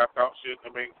chin shit I thought shouldn't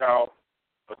have been called.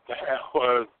 But that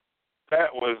was,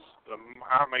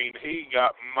 I mean, he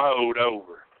got mowed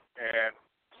over. And,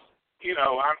 you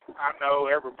know, I know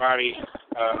everybody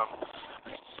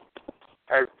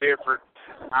has different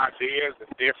ideas and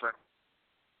different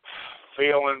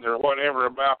feelings or whatever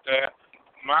about that.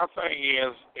 My thing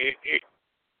is, it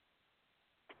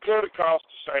could have cost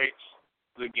the Saints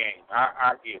the game.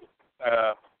 I get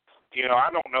it. You know,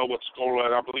 I don't know what the score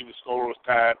was. I believe the score was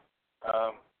tied.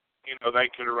 You know, they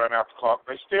could have run out the clock.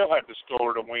 They still had to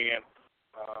score to win.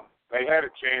 They had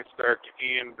a chance there to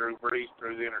end. Drew Brees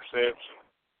through the interception.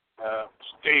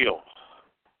 Still,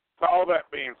 with all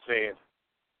that being said,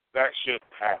 that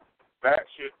shouldn't happen.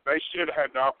 They should have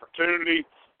had the opportunity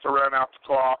to run out the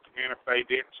clock, and if they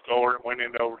didn't score, it went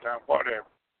into overtime, whatever.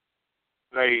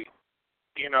 They,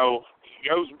 you know, it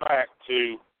goes back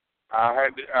to, I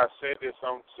said this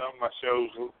on some of my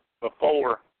shows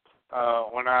before,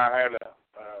 when I had a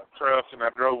truck and I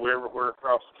drove everywhere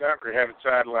across the country, had a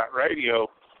satellite radio.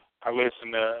 I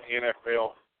listened to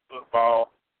NFL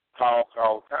football talk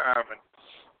all the time, and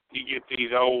you get these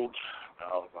old,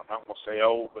 no, I'm not going to say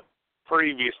old, but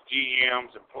previous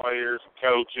GMs and players and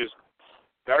coaches,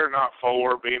 they're not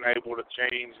for being able to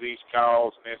change these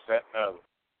calls and this, that, and other.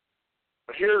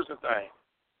 But here's the thing.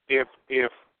 If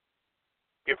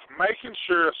making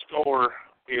sure a score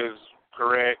is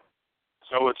correct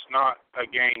so it's not a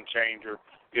game changer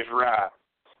is right,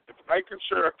 if making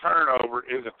sure a turnover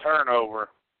is a turnover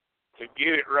to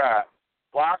get it right,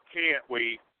 why can't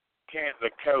the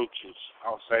coaches,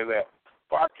 I'll say that,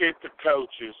 why can't the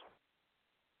coaches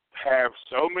have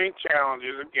so many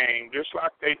challenges a game, just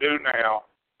like they do now,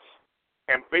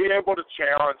 and be able to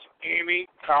challenge any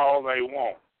call they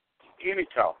want, any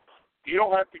call. You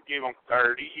don't have to give them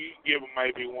 30. You can give them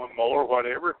maybe one more or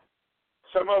whatever.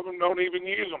 Some of them don't even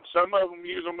use them. Some of them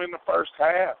use them in the first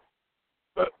half.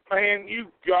 But, man,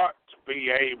 you've got to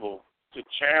be able to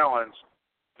challenge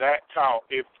that call.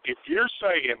 If you're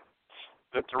saying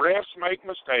that the refs make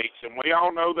mistakes, and we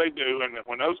all know they do, and that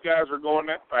when those guys are going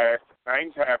that fast,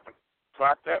 things happen. It's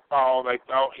like that ball they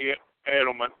thought hit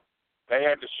Edelman. They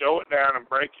had to show it down and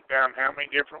break it down how many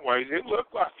different ways. It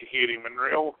looked like it hit him in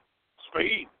real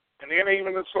speed. And then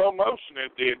even in slow motion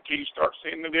it did, till you start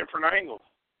seeing the different angles.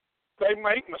 They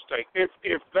make mistakes. If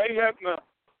they hadn't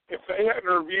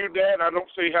reviewed that, I don't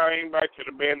see how anybody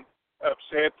could have been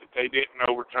upset that they didn't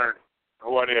overturn it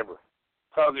or whatever,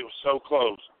 because it was so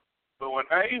close. But when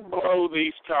they blow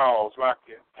these calls like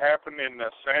it happened in the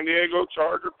San Diego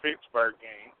Charger-Pittsburgh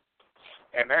game,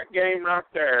 and that game right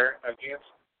there against,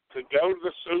 to go to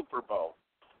the Super Bowl,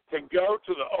 to go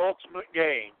to the ultimate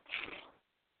game,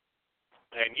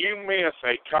 and you miss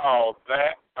a call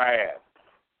that bad,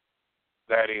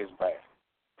 that is bad.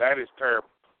 That is terrible.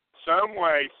 Some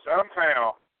way,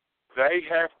 somehow, they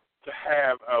have to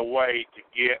have a way to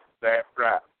get that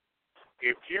right.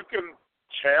 If you can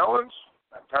challenge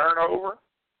a turnover,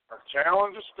 or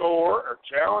challenge a score, or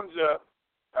challenge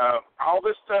all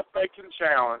this stuff they can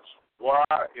challenge, why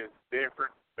is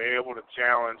different to be able to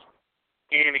challenge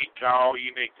any call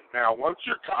you need to? Now, once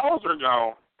your calls are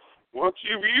gone, once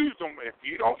you've used them, if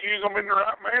you don't use them in the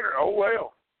right manner, oh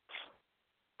well.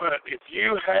 But if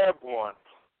you have one,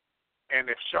 and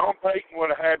if Sean Payton would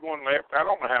have had one left, I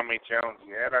don't know how many challenges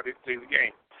he had. I didn't see the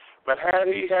game. But had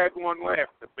he had one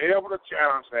left, to be able to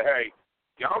challenge, say, hey,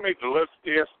 y'all need to look at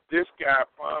this. This guy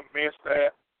missed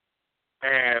that.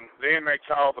 And then they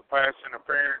called the pass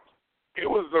interference. It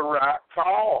was the right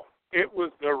call. It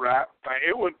was the right thing.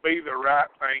 It would be the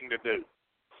right thing to do.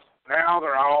 Now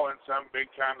they're all in some big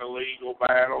kind of legal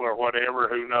battle or whatever.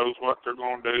 Who knows what they're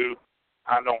going to do?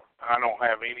 I don't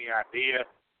have any idea.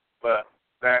 But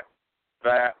that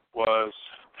was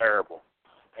terrible.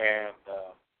 And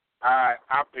I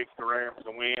picked the Rams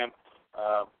to win.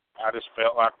 I just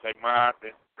felt like they might.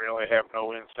 Didn't really have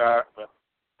no insight, but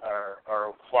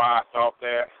or why I thought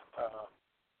that.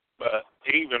 But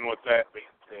even with that being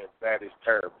said, that is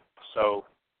terrible. So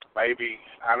maybe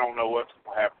I don't know what's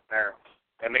going to happen there.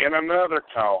 And then another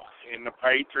call in the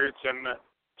Patriots and the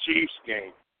Chiefs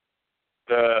game.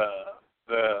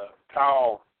 The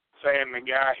call saying the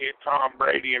guy hit Tom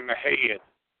Brady in the head.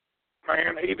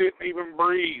 Man, he didn't even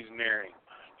breathe near him.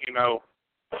 You know,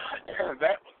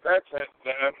 that's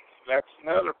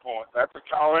another point. That's a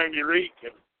call Andy Reid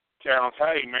can challenge.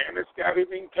 Hey, man, this guy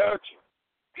didn't even touch him.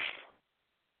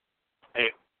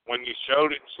 And when you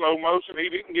showed it in slow motion, he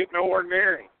didn't get nowhere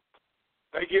near him.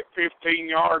 They get 15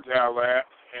 yards out of that,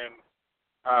 and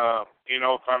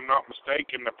If I'm not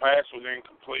mistaken, the pass was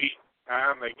incomplete.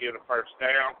 They get a first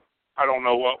down. I don't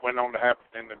know what went on to happen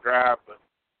in the drive, but,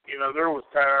 there was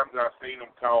times I seen them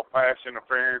call pass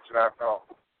interference, and I thought,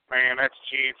 man, that's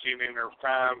cheating. And there was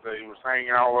times that he was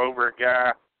hanging all over a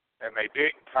guy, and they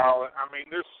didn't call it. I mean,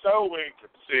 they're so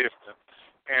inconsistent.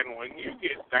 And when you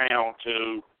get down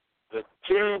to the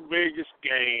two biggest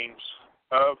games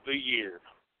of the year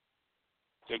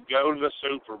to go to the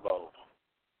Super Bowl,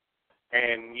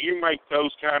 and you make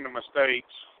those kind of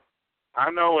mistakes,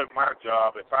 I know at my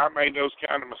job, if I made those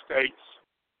kind of mistakes,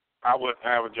 I wouldn't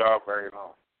have a job very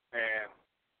long. And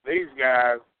these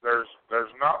guys,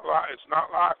 it's not like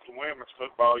in women's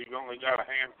football. You've only got a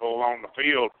handful on the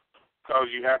field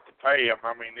because you have to pay them.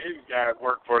 I mean, these guys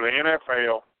work for the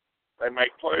NFL. They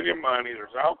make plenty of money.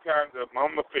 There's all kinds of them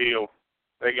on the field.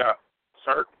 They got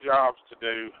certain jobs to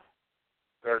do.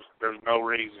 There's no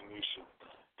reason you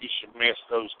should miss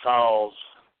those calls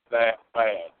that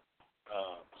bad.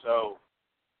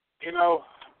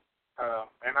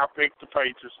 And I picked the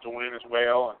Patriots to win as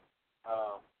well. And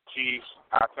Chiefs,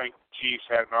 I think Chiefs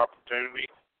had an opportunity.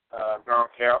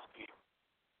 Gronkowski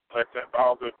let that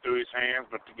ball go through his hands,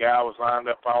 but the guy was lined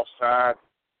up offside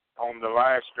on the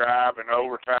last drive in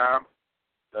overtime.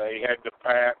 They had to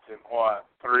pass in,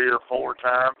 3 or 4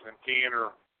 times and 10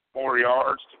 or more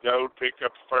yards to go to pick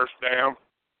up the first down.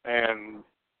 And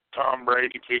Tom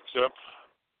Brady picks up,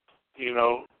 gets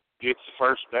the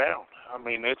first down. I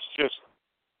mean, it's just,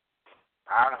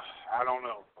 I don't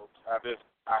know, folks.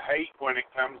 I hate when it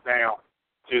comes down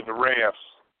to the refs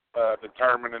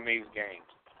determining these games.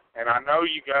 And I know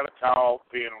you got to call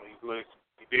penalties. Listen,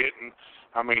 you didn't.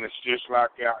 I mean, it's just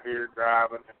like out here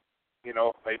driving.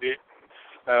 If they didn't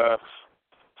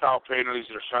call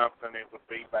penalties or something, it would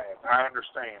be bad. I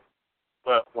understand.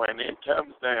 But when it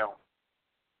comes down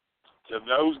to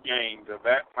those games of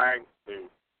that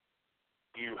magnitude,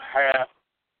 you have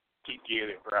to get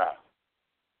it right.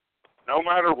 No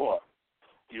matter what,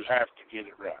 you have to get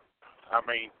it right. I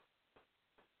mean,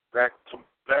 that's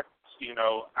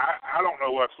I don't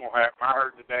know what's going to happen. I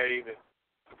heard today that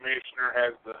the commissioner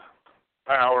has the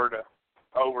power to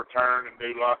overturn and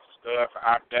do lots of stuff.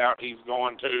 I doubt he's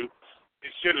going to.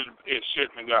 It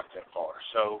shouldn't have got that far.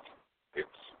 So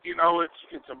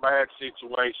it's a bad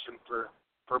situation for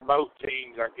both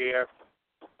teams, I guess.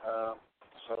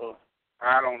 So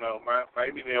I don't know.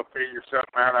 Maybe they'll figure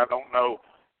something out. I don't know,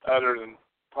 other than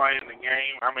playing the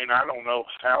game. I mean, I don't know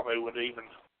how they would even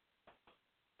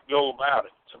go about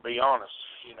it, to be honest.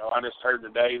 I just heard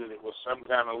today that it was some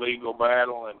kind of legal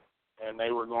battle, and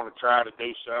they were going to try to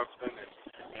do something,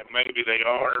 and maybe they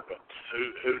are, but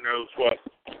who knows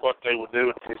what they would do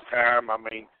at this time. I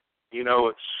mean,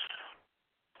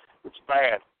 it's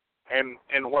bad. And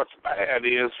what's bad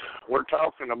is we're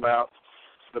talking about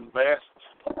the best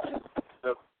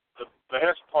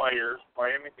players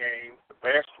playing the game, the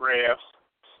best refs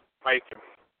making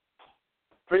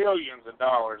billions of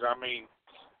dollars. I mean,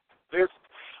 this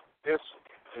is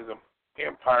an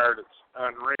empire that's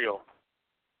unreal,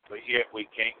 but yet we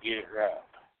can't get it right.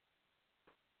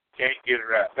 Can't get it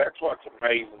right. That's what's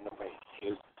amazing to me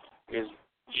is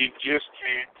you just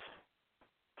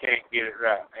can't get it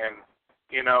right. And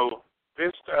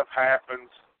this stuff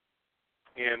happens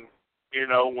in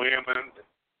women,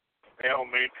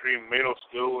 elementary and middle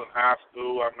school and high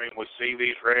school. I mean, we see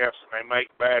these refs and they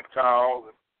make bad calls,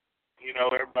 and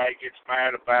everybody gets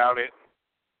mad about it.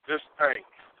 Just think,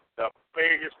 the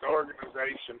biggest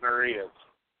organization there is,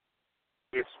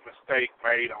 this mistake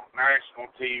made on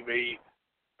national TV,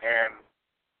 and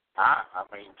I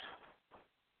haven't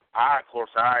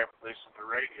listened to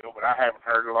radio, but I haven't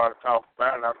heard a lot of talk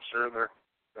about it. I'm sure there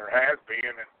has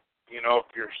been, and if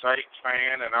you're a Saints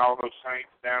fan and all those Saints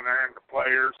down there and the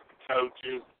players and the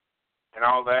coaches and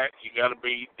all that, you got to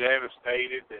be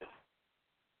devastated that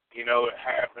it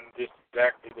happened just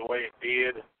exactly the way it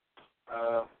did.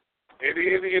 It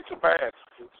is bad.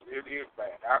 It is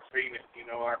bad. I've seen it.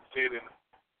 I sit in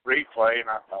replay and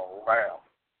I thought, wow.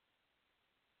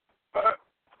 But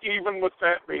even with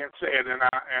that being said, and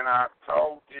I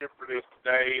told Jennifer this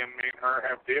today, and me and her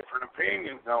have different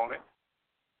opinions on it.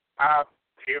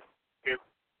 If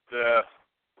the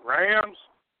Rams,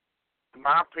 in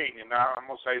my opinion, now I'm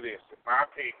gonna say this, in my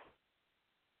opinion,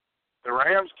 the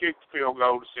Rams kicked the field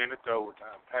goal to send it to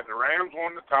overtime. Had the Rams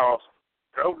won the toss,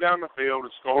 drove down the field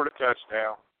and scored a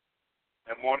touchdown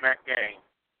and won that game,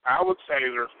 I would say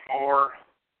there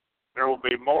will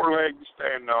be more leg to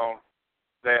stand on,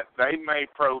 that they may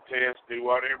protest, do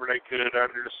whatever they could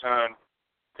under the sun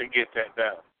to get that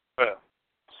done. But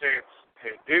since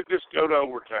it did just go to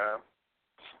overtime,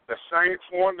 the Saints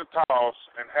won the toss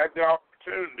and had the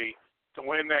opportunity to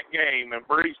win that game and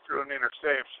breeze through an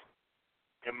interception,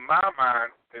 in my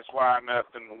mind, is why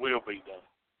nothing will be done.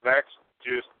 That's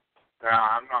just, now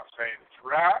I'm not saying it's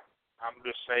right. I'm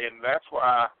just saying that's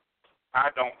why I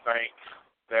don't think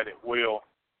that it will,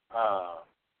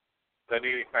 that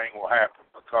anything will happen,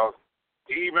 because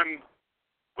even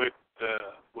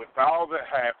with all that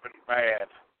happened bad,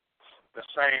 the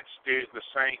Saints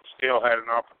still had an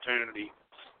opportunity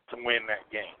to win that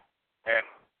game. And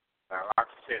like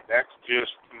I said, that's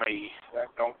just me. That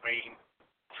don't mean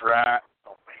it's right,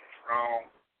 don't mean it's wrong,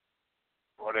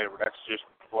 whatever. That's just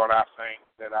what I think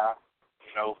that I,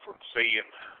 from seeing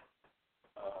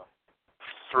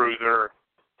through their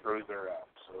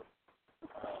eyes. So,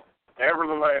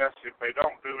 nevertheless, if they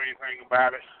don't do anything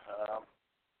about it,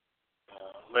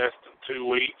 less than 2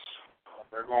 weeks,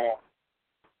 they're going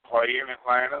to play in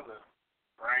Atlanta, the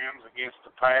Rams against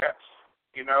the Pats.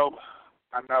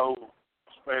 I know,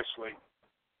 especially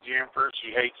Jennifer,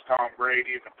 she hates Tom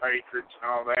Brady and the Patriots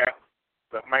and all that.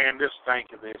 But, man, just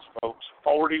think of this, folks.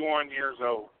 41 years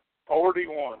old.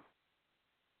 41.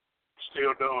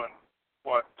 Still doing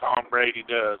what Tom Brady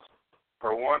does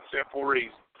for one simple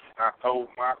reason. I told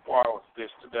Mike Wallace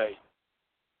this today.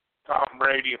 Tom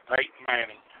Brady and Peyton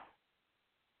Manning,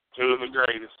 two of the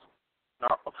greatest.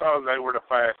 Not because they were the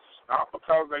fastest, not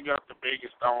because they got the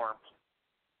biggest arms,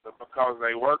 but because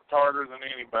they worked harder than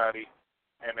anybody,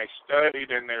 and they studied,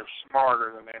 and they're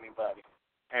smarter than anybody.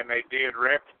 And they did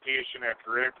repetition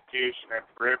after repetition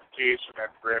after repetition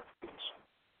after repetition.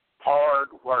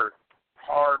 Hard work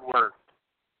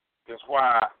is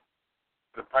why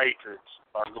the Patriots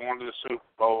are going to the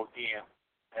Super Bowl again,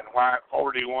 and why at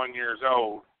 41 years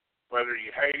old, whether you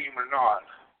hate him or not,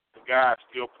 the guy's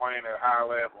still playing at a high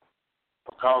level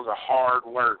because of hard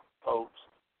work, folks.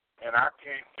 And I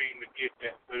can't seem to get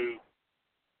that through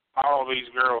all these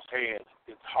girls' heads.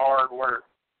 It's hard work,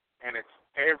 and it's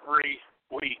every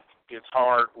week it's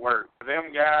hard work. For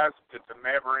them guys, it's a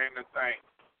never-ending thing.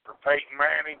 For Peyton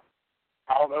Manning,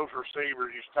 all those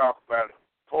receivers used to talk about it.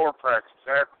 Before practice,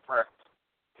 after practice.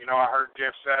 I heard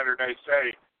Jeff Saturday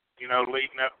say,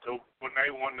 leading up to when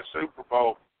they won the Super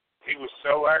Bowl, he was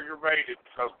so aggravated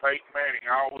because Peyton Manning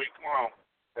all week long,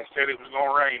 they said it was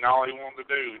going to rain. All he wanted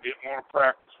to do, he didn't want to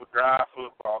practice with dry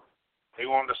football. He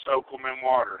wanted to soak them in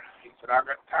water. He said, I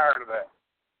got tired of that.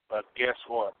 But guess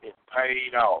what? It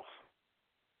paid off.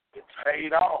 It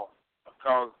paid off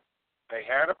because they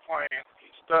had a plan.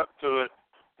 He stuck to it.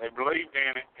 They believed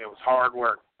in it. It was hard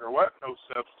work. There wasn't no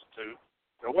substitute.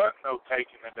 There wasn't no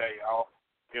taking a day off.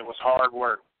 It was hard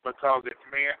work because it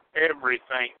meant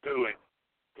everything to him.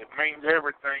 It means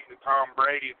everything to Tom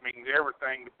Brady. It means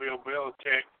everything to Bill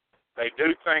Belichick. They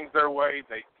do things their way.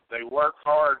 They work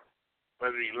hard,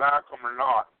 whether you like them or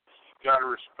not. You've got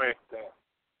to respect that.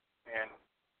 And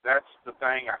that's the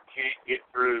thing I can't get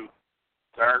through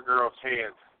to our girls'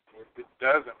 heads. It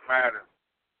doesn't matter.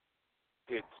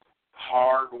 It's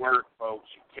hard work, folks.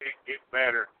 You can't get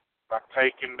better by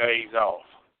taking days off.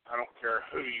 I don't care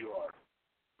who you are.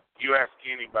 You ask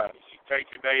anybody. If you take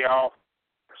a day off,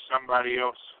 there's somebody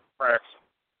else practicing.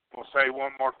 I'll say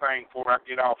one more thing before I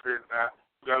get off here tonight.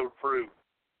 Go to prove.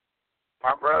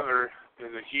 My brother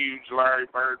is a huge Larry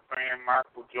Bird fan,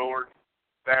 Michael Jordan,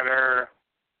 that era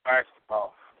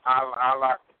basketball. I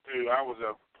like it too. I was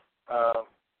a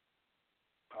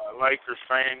Lakers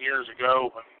fan years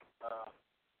ago when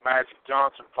Magic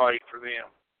Johnson played for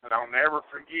them. And I'll never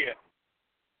forget,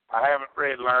 I haven't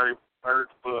read Larry Bird's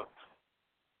book,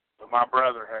 but my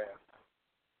brother has.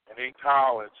 And in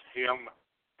college, if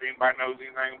anybody knows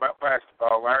anything about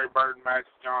basketball, Larry Bird and Magic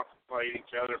Johnson played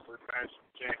each other for the national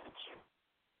championship.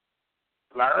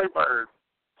 Larry Bird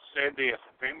said this,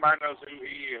 if anybody knows who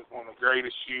he is, one of the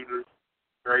greatest shooters,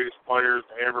 greatest players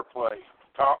to ever play,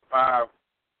 top 5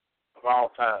 of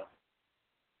all time,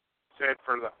 said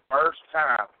for the first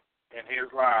time in his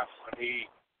life when he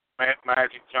met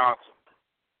Magic Johnson,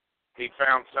 he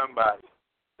found somebody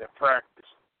that practiced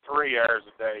 3 hours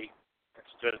a day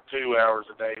instead of 2 hours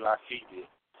a day like he did.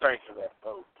 Think of that,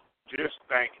 folks. Just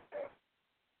think of that.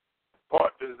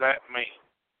 What does that mean?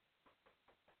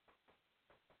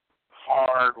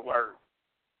 Hard work.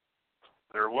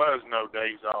 There was no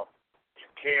days off. You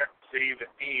can't see the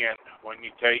end when you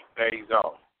take days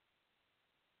off.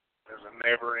 There's a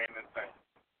never-ending thing.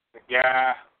 The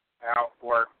guy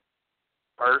outworked.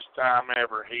 First time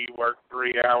ever, he worked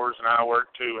 3 hours and I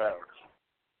worked 2 hours.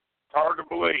 It's hard to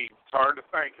believe. It's hard to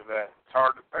think of that. It's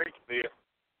hard to think of this.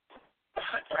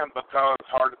 And because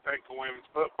it's hard to think of women's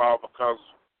football because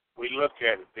we look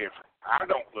at it different. I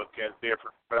don't look at it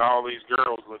different, but all these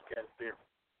girls look at it different.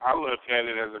 I look at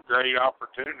it as a great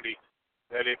opportunity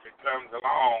that if it comes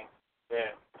along,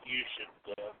 that you should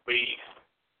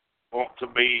want to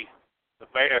be the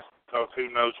best, because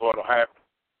who knows what will happen.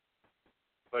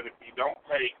 But if you don't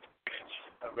take advantage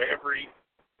of every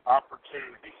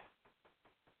opportunity,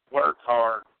 work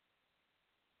hard,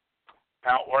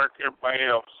 outwork everybody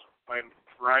else when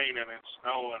it's raining and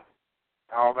snowing,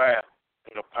 all that,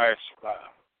 it'll pass you by.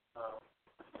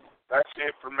 That's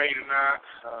it for me tonight.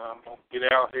 I'm going to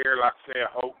get out here. Like I say, I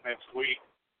hope next week.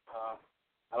 I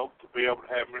hope to be able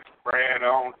to have Mr. Brad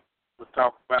on. We'll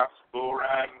talk about some bull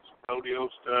riding, some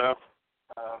rodeo stuff,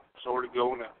 sort of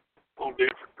going in a little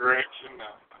different direction.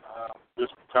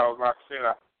 Just because, like I said,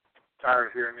 I'm tired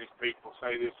of hearing these people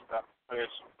say this about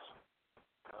professionals.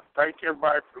 Thank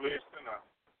everybody for listening. I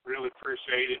really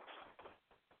appreciate it.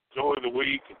 Enjoy the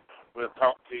week, and we'll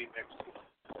talk to you next week.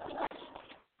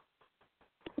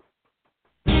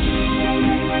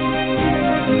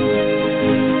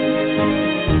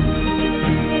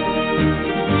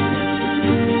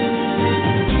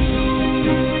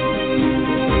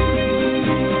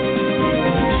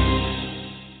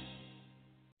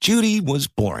 Judy was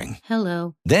boring.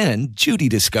 Hello. Then Judy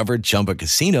discovered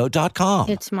ChumbaCasino.com.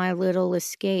 It's my little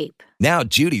escape. Now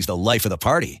Judy's the life of the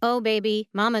party. Oh, baby,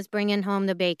 mama's bringing home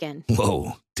the bacon.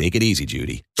 Whoa, take it easy,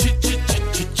 Judy.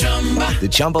 The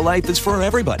Chumba life is for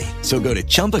everybody. So go to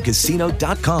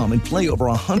ChumbaCasino.com and play over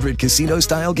 100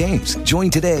 casino-style games. Join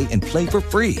today and play for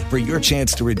free for your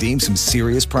chance to redeem some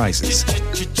serious prizes.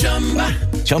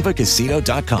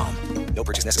 ChumbaCasino.com. No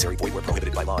purchase necessary. Void where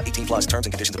prohibited by law. 18+ terms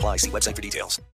and conditions apply. See website for details.